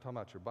flesh, he's not talking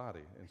about your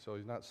body. And so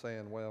he's not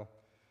saying, well,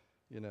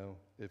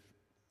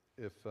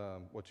 if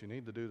what you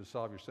need to do to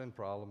solve your sin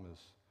problem is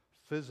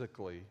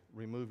physically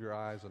remove your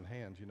eyes and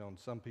hands, and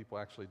some people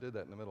actually did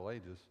that in the Middle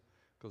Ages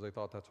because they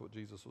thought that's what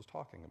Jesus was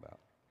talking about.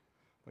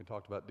 When he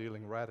talked about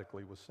dealing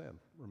radically with sin,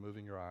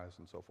 removing your eyes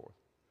and so forth.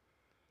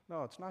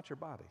 No, it's not your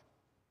body.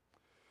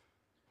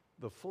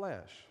 The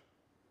flesh,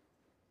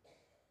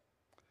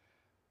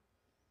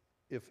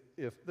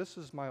 if this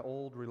is my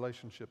old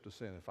relationship to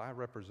sin, if I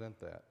represent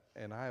that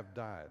and I have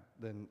died,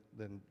 then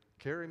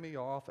carry me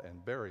off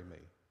and bury me.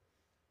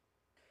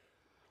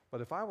 But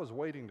if I was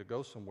waiting to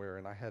go somewhere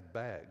and I had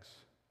bags,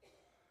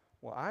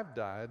 well, I've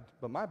died,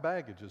 but my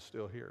baggage is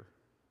still here.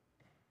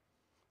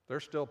 They're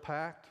still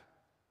packed,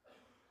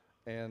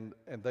 and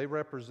they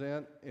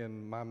represent,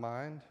 in my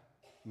mind,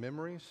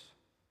 memories,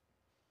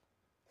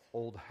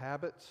 old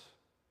habits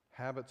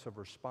of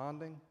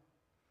responding,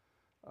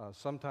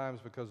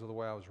 sometimes because of the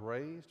way I was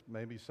raised,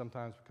 maybe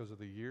sometimes because of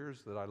the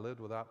years that I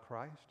lived without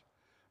Christ.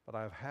 But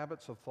I have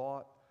habits of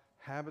thought,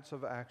 habits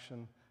of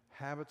action,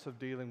 habits of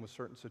dealing with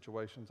certain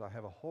situations. I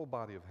have a whole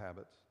body of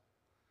habits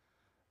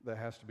that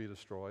has to be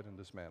destroyed and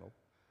dismantled.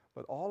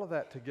 But all of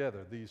that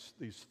together,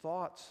 these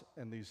thoughts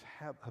and these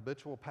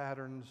habitual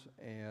patterns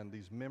and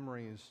these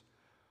memories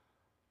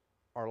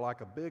are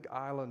like a big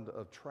island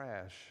of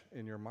trash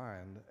in your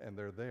mind, and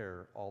they're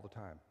there all the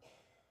time.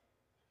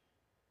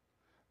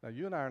 Now,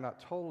 you and I are not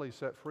totally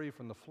set free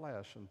from the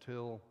flesh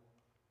until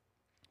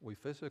we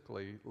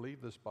physically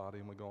leave this body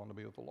and we go on to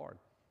be with the Lord.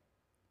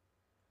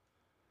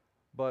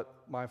 But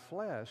my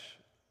flesh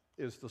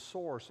is the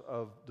source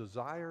of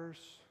desires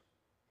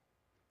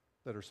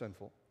that are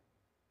sinful.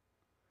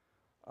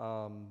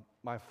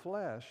 My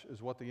flesh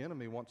is what the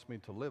enemy wants me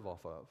to live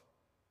off of.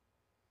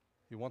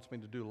 He wants me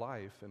to do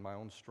life in my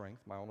own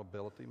strength, my own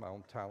ability, my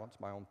own talents,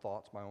 my own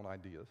thoughts, my own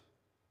ideas,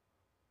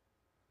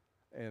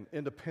 and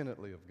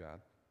independently of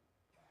God.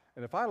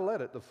 And if I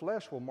let it, the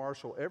flesh will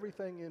marshal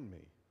everything in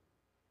me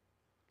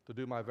to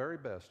do my very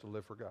best to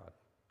live for God,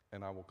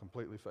 and I will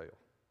completely fail.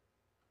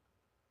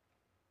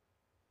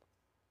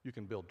 You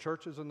can build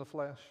churches in the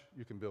flesh.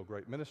 You can build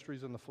great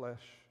ministries in the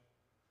flesh.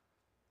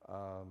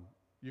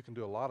 You can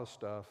do a lot of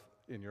stuff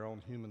in your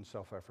own human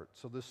self-effort.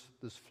 So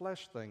this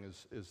flesh thing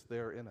is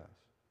there in us.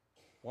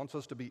 Wants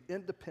us to be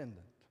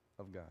independent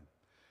of God.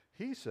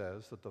 He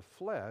says that the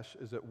flesh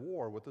is at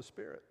war with the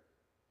Spirit.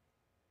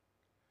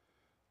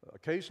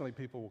 Occasionally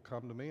people will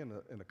come to me in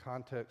the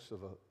context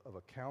of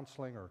a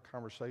counseling or a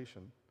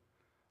conversation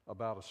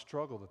about a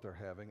struggle that they're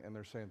having, and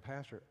they're saying,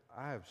 Pastor,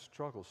 I have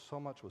struggled so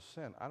much with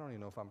sin, I don't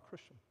even know if I'm a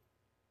Christian.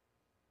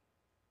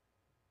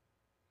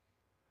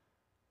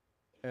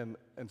 And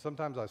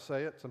sometimes I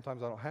say it,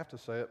 sometimes I don't have to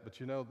say it, but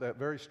that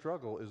very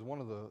struggle is one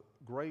of the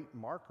great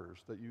markers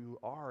that you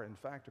are, in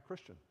fact, a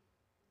Christian.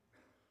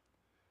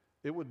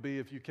 It would be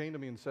if you came to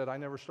me and said, I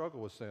never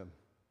struggle with sin,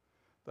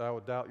 that I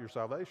would doubt your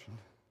salvation.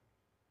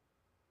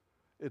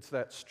 It's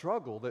that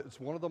struggle that is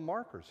one of the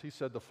markers. He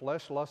said the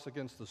flesh lusts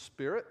against the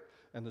Spirit,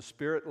 and the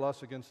Spirit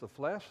lusts against the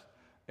flesh,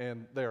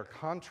 and they are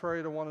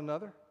contrary to one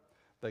another.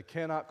 They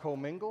cannot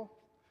commingle.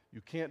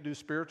 You can't do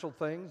spiritual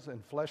things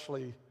in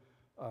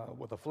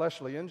with a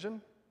fleshly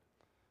engine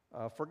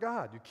for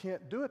God. You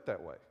can't do it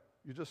that way.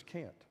 You just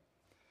can't.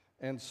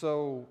 And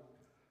so,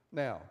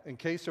 now, in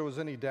case there was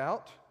any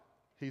doubt,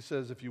 he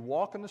says, if you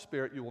walk in the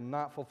Spirit, you will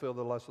not fulfill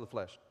the lust of the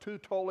flesh. Two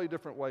totally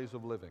different ways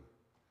of living.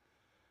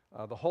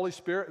 The Holy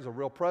Spirit is a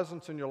real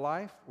presence in your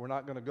life. We're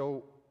not going to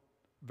go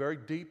very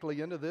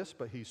deeply into this,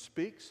 but he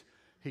speaks,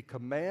 he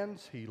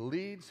commands, he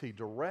leads, he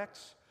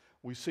directs.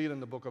 We see it in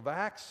the book of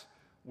Acts.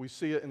 We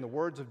see it in the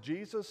words of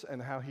Jesus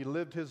and how he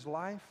lived his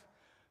life.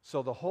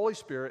 So the Holy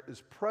Spirit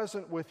is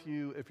present with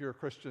you if you're a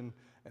Christian,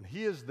 and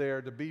he is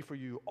there to be for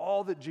you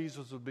all that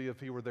Jesus would be if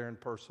he were there in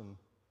person.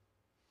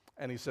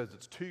 And he says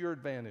it's to your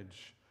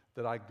advantage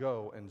that I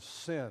go and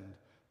send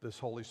this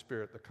Holy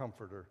Spirit, the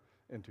Comforter,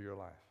 into your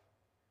life.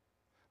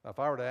 Now, if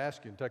I were to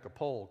ask you and take a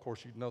poll, of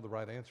course you'd know the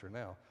right answer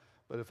now,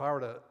 but if I were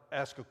to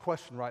ask a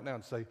question right now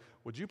and say,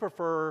 would you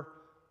prefer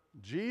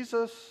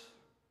Jesus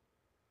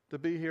to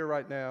be here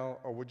right now,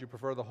 or would you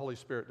prefer the Holy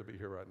Spirit to be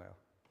here right now?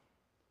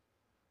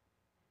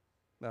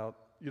 Now,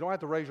 you don't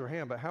have to raise your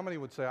hand, but how many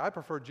would say, I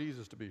prefer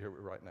Jesus to be here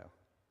right now?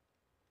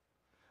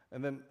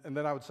 And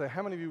then I would say,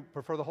 how many of you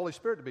prefer the Holy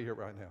Spirit to be here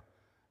right now?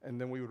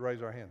 And then we would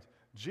raise our hands.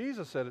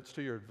 Jesus said it's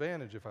to your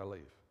advantage if I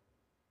leave.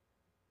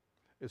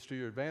 It's to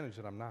your advantage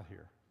that I'm not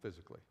here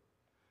physically.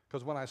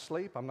 Because when I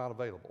sleep, I'm not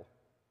available.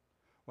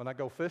 When I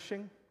go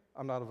fishing,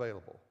 I'm not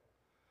available.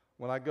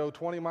 When I go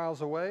 20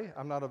 miles away,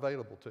 I'm not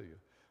available to you.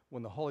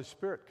 When the Holy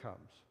Spirit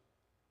comes,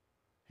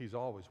 He's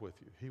always with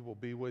you. He will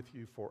be with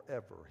you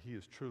forever. He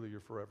is truly your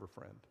forever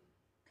friend.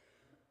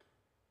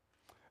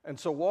 And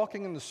so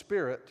walking in the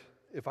Spirit,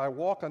 if I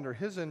walk under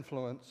His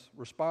influence,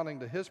 responding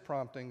to His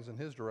promptings and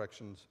His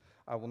directions,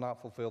 I will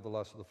not fulfill the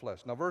lust of the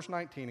flesh. Now, verse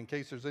 19, in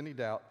case there's any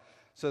doubt,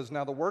 says,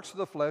 now the works of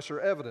the flesh are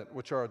evident,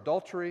 which are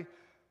adultery,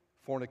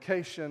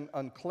 fornication,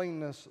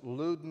 uncleanness,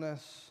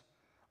 lewdness,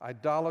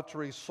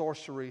 idolatry,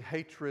 sorcery,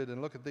 hatred,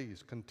 and look at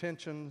these,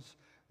 contentions,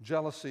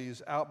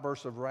 jealousies,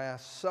 outbursts of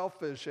wrath,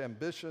 selfish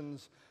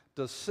ambitions,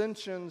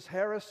 dissensions,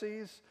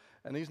 heresies.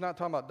 And he's not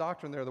talking about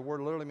doctrine there. The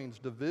word literally means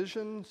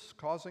divisions,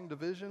 causing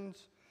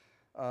divisions,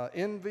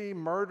 envy,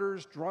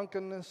 murders,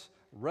 drunkenness,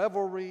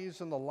 revelries,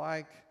 and the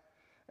like.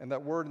 And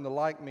that word and the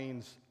like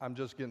means I'm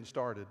just getting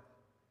started.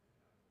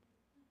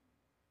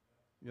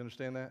 You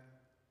understand that?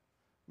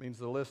 It means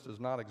the list is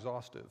not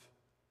exhaustive.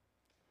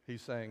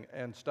 He's saying,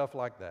 and stuff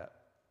like that.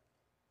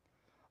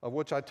 Of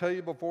which I tell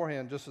you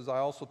beforehand, just as I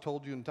also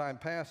told you in time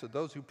past, that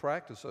those who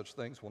practice such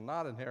things will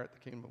not inherit the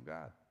kingdom of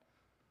God.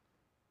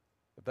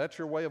 If that's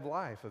your way of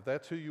life, if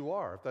that's who you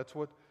are, if that's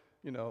what,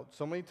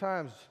 so many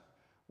times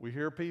we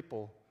hear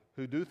people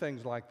who do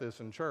things like this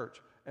in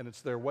church, and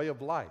it's their way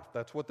of life.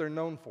 That's what they're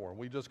known for.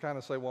 We just kind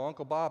of say, well,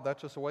 Uncle Bob,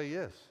 that's just the way he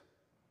is.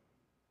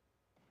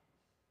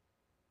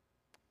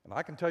 And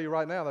I can tell you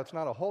right now, that's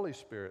not a Holy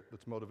Spirit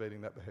that's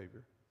motivating that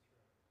behavior.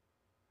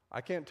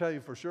 I can't tell you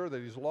for sure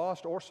that he's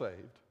lost or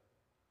saved,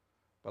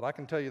 but I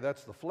can tell you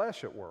that's the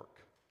flesh at work.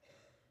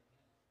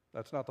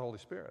 That's not the Holy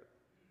Spirit.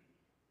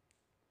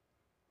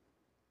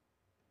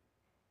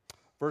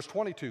 Verse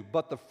 22,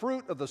 but the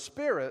fruit of the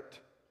Spirit,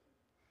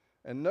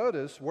 and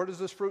notice, where does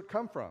this fruit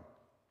come from?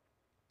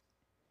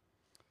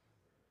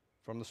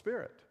 From the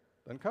Spirit.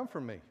 Doesn't come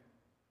from me.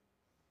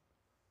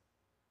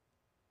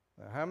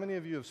 Now, how many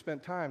of you have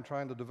spent time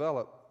trying to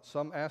develop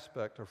some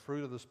aspect or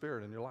fruit of the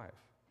Spirit in your life?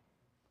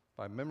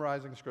 By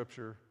memorizing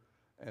Scripture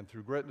and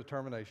through grit and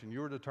determination,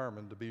 you are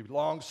determined to be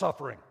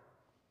long-suffering.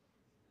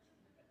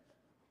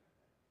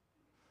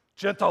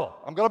 Gentle.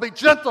 I'm going to be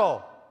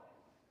gentle.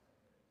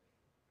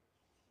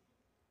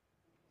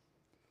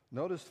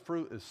 Notice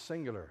fruit is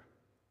singular.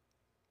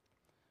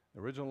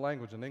 The original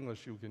language, in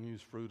English, you can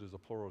use fruit as a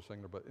plural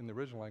singular, but in the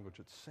original language,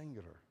 it's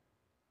singular.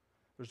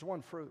 There's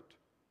one fruit.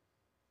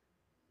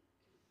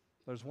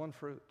 There's one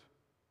fruit.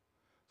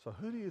 So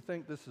who do you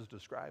think this is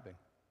describing?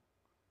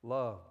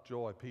 Love,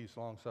 joy, peace,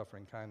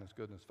 long-suffering, kindness,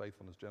 goodness,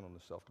 faithfulness,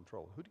 gentleness,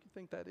 self-control. Who do you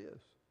think that is?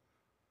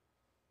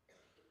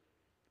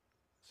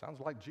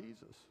 Sounds like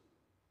Jesus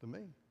to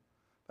me.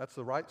 That's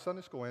the right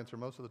Sunday school answer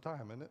most of the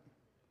time, isn't it?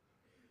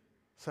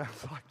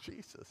 Sounds like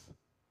Jesus.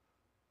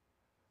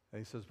 And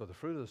he says, but the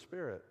fruit of the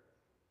Spirit,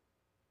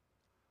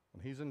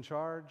 when he's in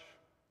charge,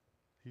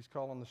 he's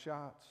calling the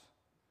shots,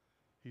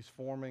 he's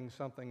forming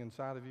something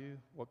inside of you,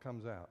 what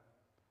comes out?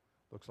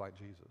 Looks like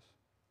Jesus.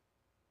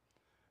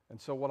 And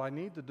so what I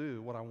need to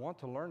do, what I want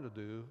to learn to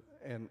do,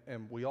 and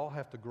we all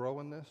have to grow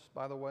in this,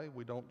 by the way.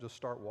 We don't just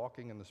start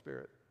walking in the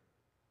Spirit.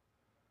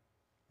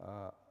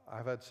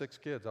 I've had 6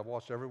 kids. I've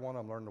watched every one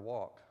of them learn to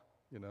walk,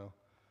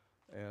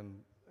 and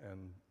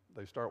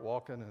they start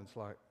walking, and it's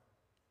like,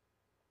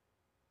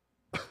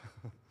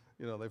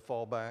 they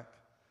fall back,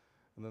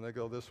 and then they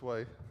go this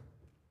way, and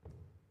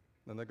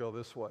then they go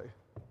this way.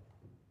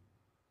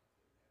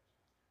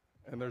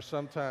 And there's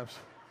sometimes,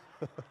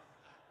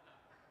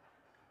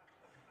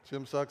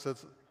 Jim sucks,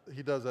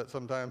 he does that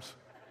sometimes.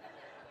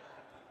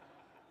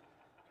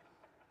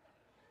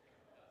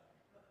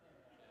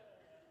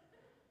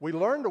 We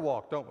learn to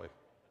walk, don't we?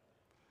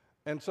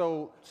 And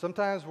so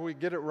sometimes we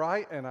get it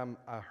right, and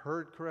I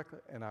heard correctly,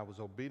 and I was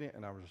obedient,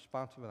 and I was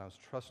responsive, and I was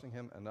trusting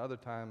him, and other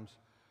times,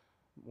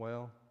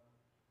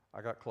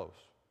 I got close.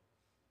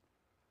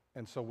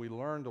 And so we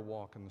learn to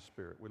walk in the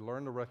Spirit. We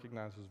learn to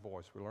recognize his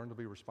voice. We learn to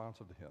be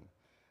responsive to him.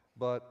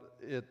 But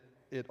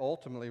it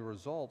ultimately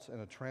results in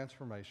a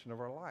transformation of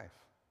our life.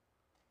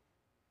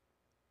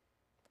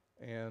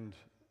 And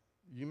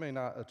you may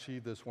not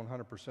achieve this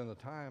 100% of the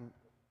time.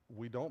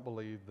 We don't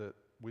believe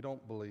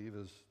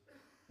as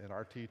in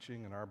our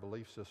teaching and our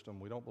belief system,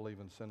 we don't believe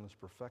in sinless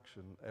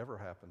perfection ever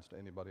happens to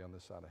anybody on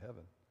this side of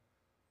heaven.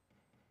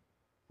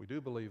 We do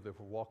believe that if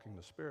we're walking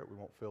the Spirit, we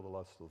won't feel the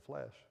lust of the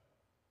flesh.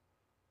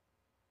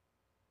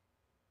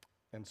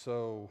 And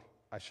so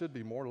I should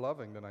be more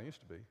loving than I used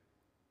to be.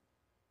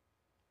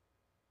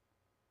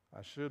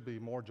 I should be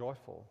more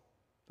joyful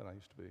than I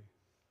used to be.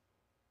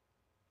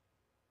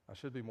 I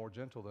should be more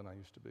gentle than I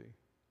used to be.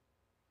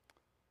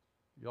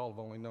 Y'all have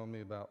only known me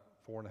about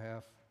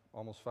 4.5,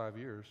 almost 5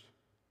 years.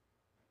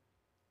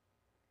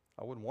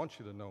 I wouldn't want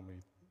you to know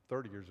me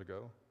 30 years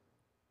ago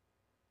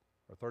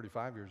or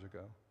 35 years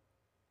ago.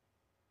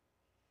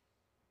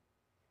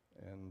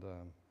 And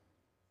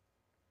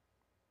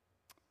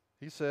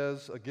he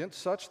says,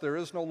 against such there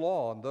is no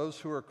law, and those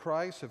who are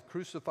Christ have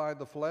crucified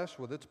the flesh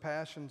with its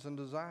passions and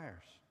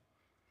desires.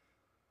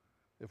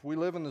 If we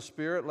live in the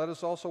Spirit, let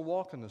us also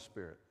walk in the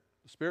Spirit.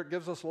 The Spirit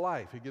gives us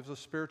life. He gives us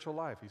spiritual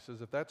life. He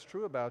says, if that's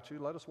true about you,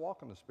 let us walk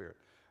in the Spirit.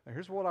 Now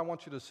here's what I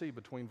want you to see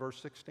between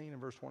verse 16 and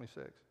verse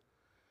 26.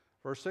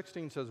 Verse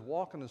 16 says,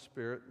 walk in the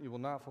Spirit, you will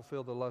not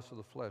fulfill the lust of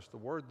the flesh. The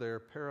word there,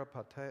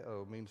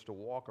 peripateo, means to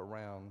walk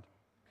around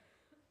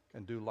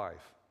and do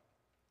life.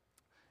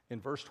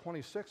 In verse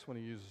 26, when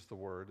he uses the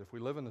word, if we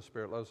live in the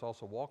Spirit, let us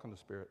also walk in the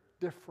Spirit,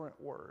 different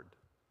word,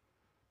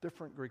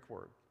 different Greek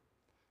word,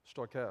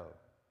 stoikeo.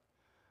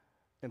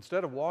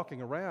 Instead of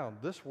walking around,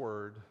 this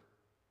word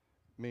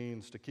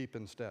means to keep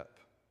in step.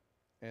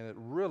 And it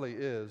really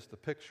is the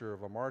picture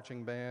of a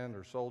marching band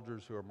or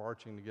soldiers who are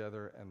marching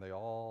together and they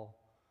all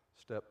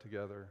step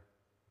together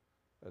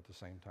at the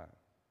same time.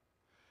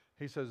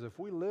 He says if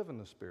we live in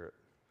the Spirit,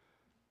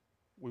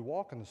 we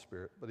walk in the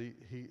Spirit, but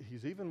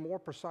he's even more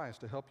precise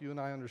to help you and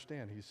I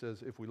understand. He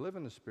says if we live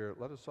in the Spirit,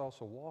 let us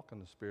also walk in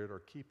the Spirit or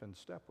keep in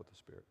step with the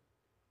Spirit.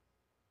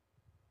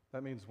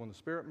 That means when the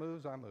Spirit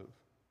moves, I move.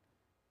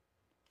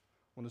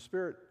 When the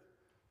Spirit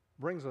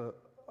brings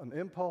an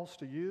impulse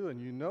to you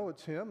and you know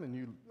it's Him and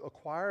you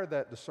acquire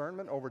that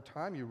discernment over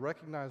time, you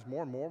recognize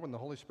more and more when the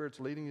Holy Spirit's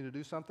leading you to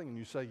do something and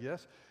you say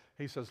yes,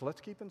 He says, let's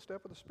keep in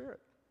step with the Spirit.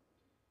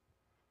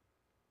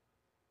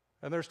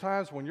 And there's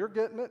times when you're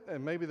getting it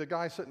and maybe the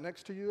guy sitting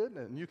next to you isn't,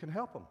 and you can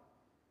help him.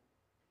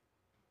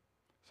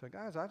 Say,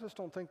 guys, I just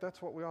don't think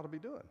that's what we ought to be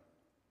doing.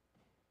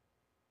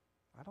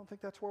 I don't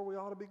think that's where we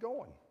ought to be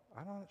going.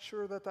 I'm not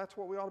sure that that's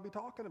what we ought to be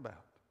talking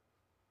about.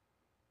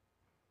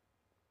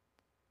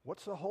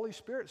 What's the Holy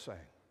Spirit saying?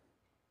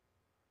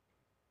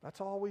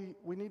 That's all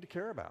we need to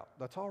care about.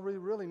 That's all we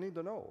really need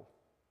to know.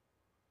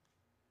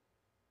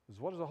 Is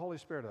what is the Holy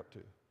Spirit up to?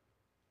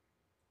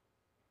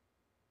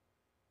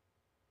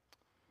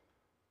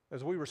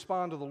 As we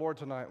respond to the Lord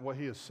tonight, what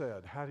He has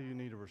said, how do you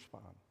need to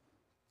respond?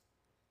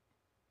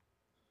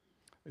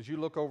 As you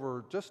look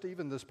over just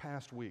even this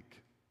past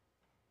week,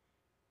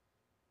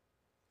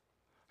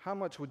 how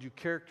much would you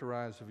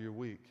characterize of your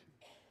week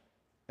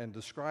and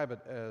describe it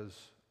as,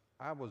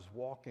 I was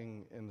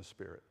walking in the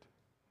Spirit?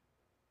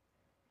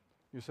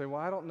 You say,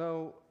 well, I don't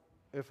know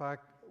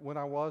when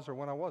I was or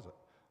when I wasn't.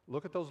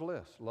 Look at those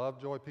lists.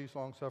 Love, joy, peace,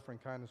 long-suffering,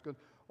 kindness, good.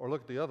 Or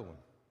look at the other one,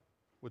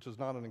 which is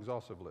not an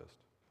exhaustive list.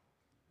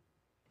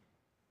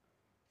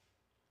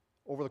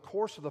 Over the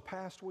course of the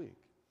past week,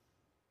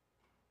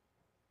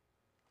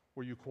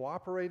 were you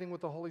cooperating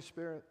with the Holy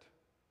Spirit?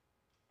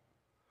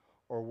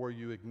 Or were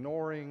you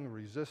ignoring,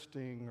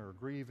 resisting, or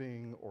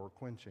grieving, or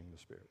quenching the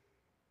Spirit?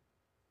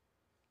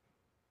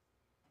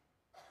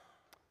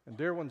 And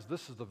dear ones,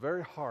 this is the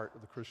very heart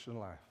of the Christian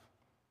life.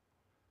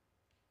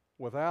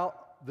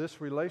 Without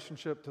this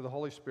relationship to the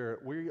Holy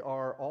Spirit, we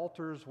are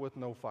altars with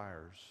no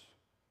fires,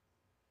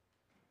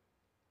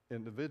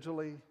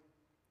 individually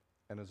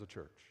and as a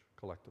church,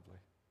 collectively.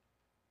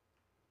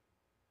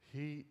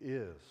 He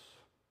is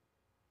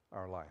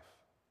our life,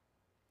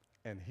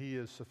 and He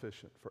is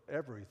sufficient for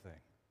everything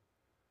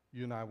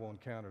you and I will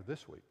encounter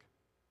this week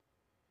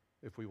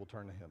if we will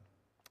turn to Him.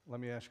 Let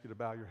me ask you to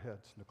bow your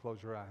heads and to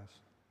close your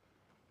eyes.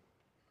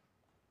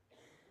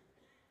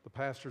 The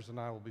pastors and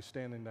I will be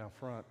standing down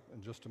front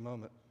in just a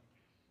moment,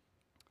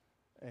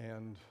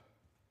 and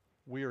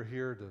we are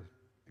here to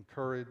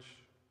encourage,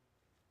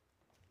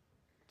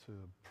 to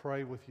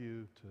pray with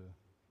you, to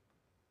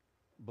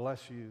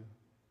bless you.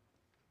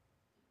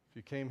 If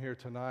you came here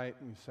tonight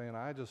and you're saying,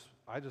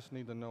 I just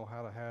need to know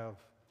how to have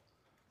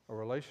a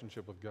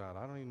relationship with God,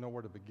 I don't even know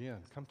where to begin,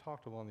 come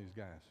talk to one of these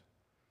guys.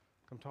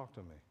 Come talk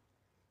to me.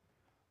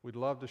 We'd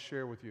love to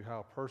share with you how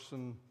a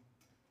person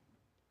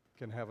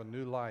can have a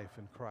new life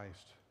in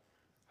Christ,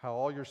 how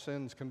all your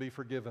sins can be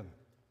forgiven,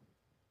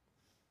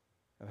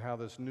 and how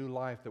this new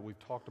life that we've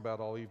talked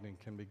about all evening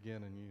can begin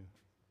in you.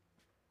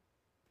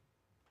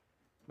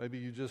 Maybe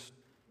you just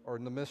are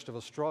in the midst of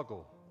a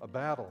struggle, a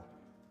battle,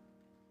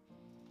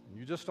 and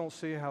you just don't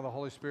see how the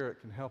Holy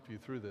Spirit can help you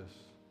through this.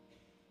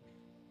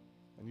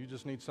 And you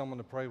just need someone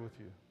to pray with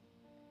you.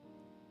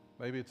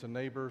 Maybe it's a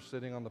neighbor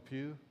sitting on the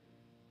pew.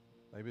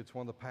 Maybe it's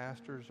one of the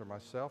pastors or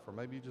myself, or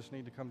maybe you just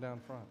need to come down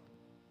front.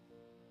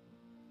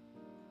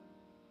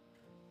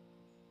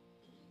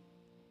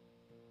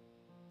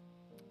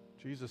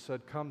 Jesus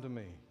said, come to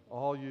me,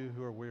 all you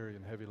who are weary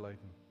and heavy laden,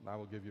 and I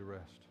will give you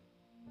rest.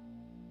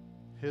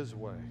 His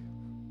way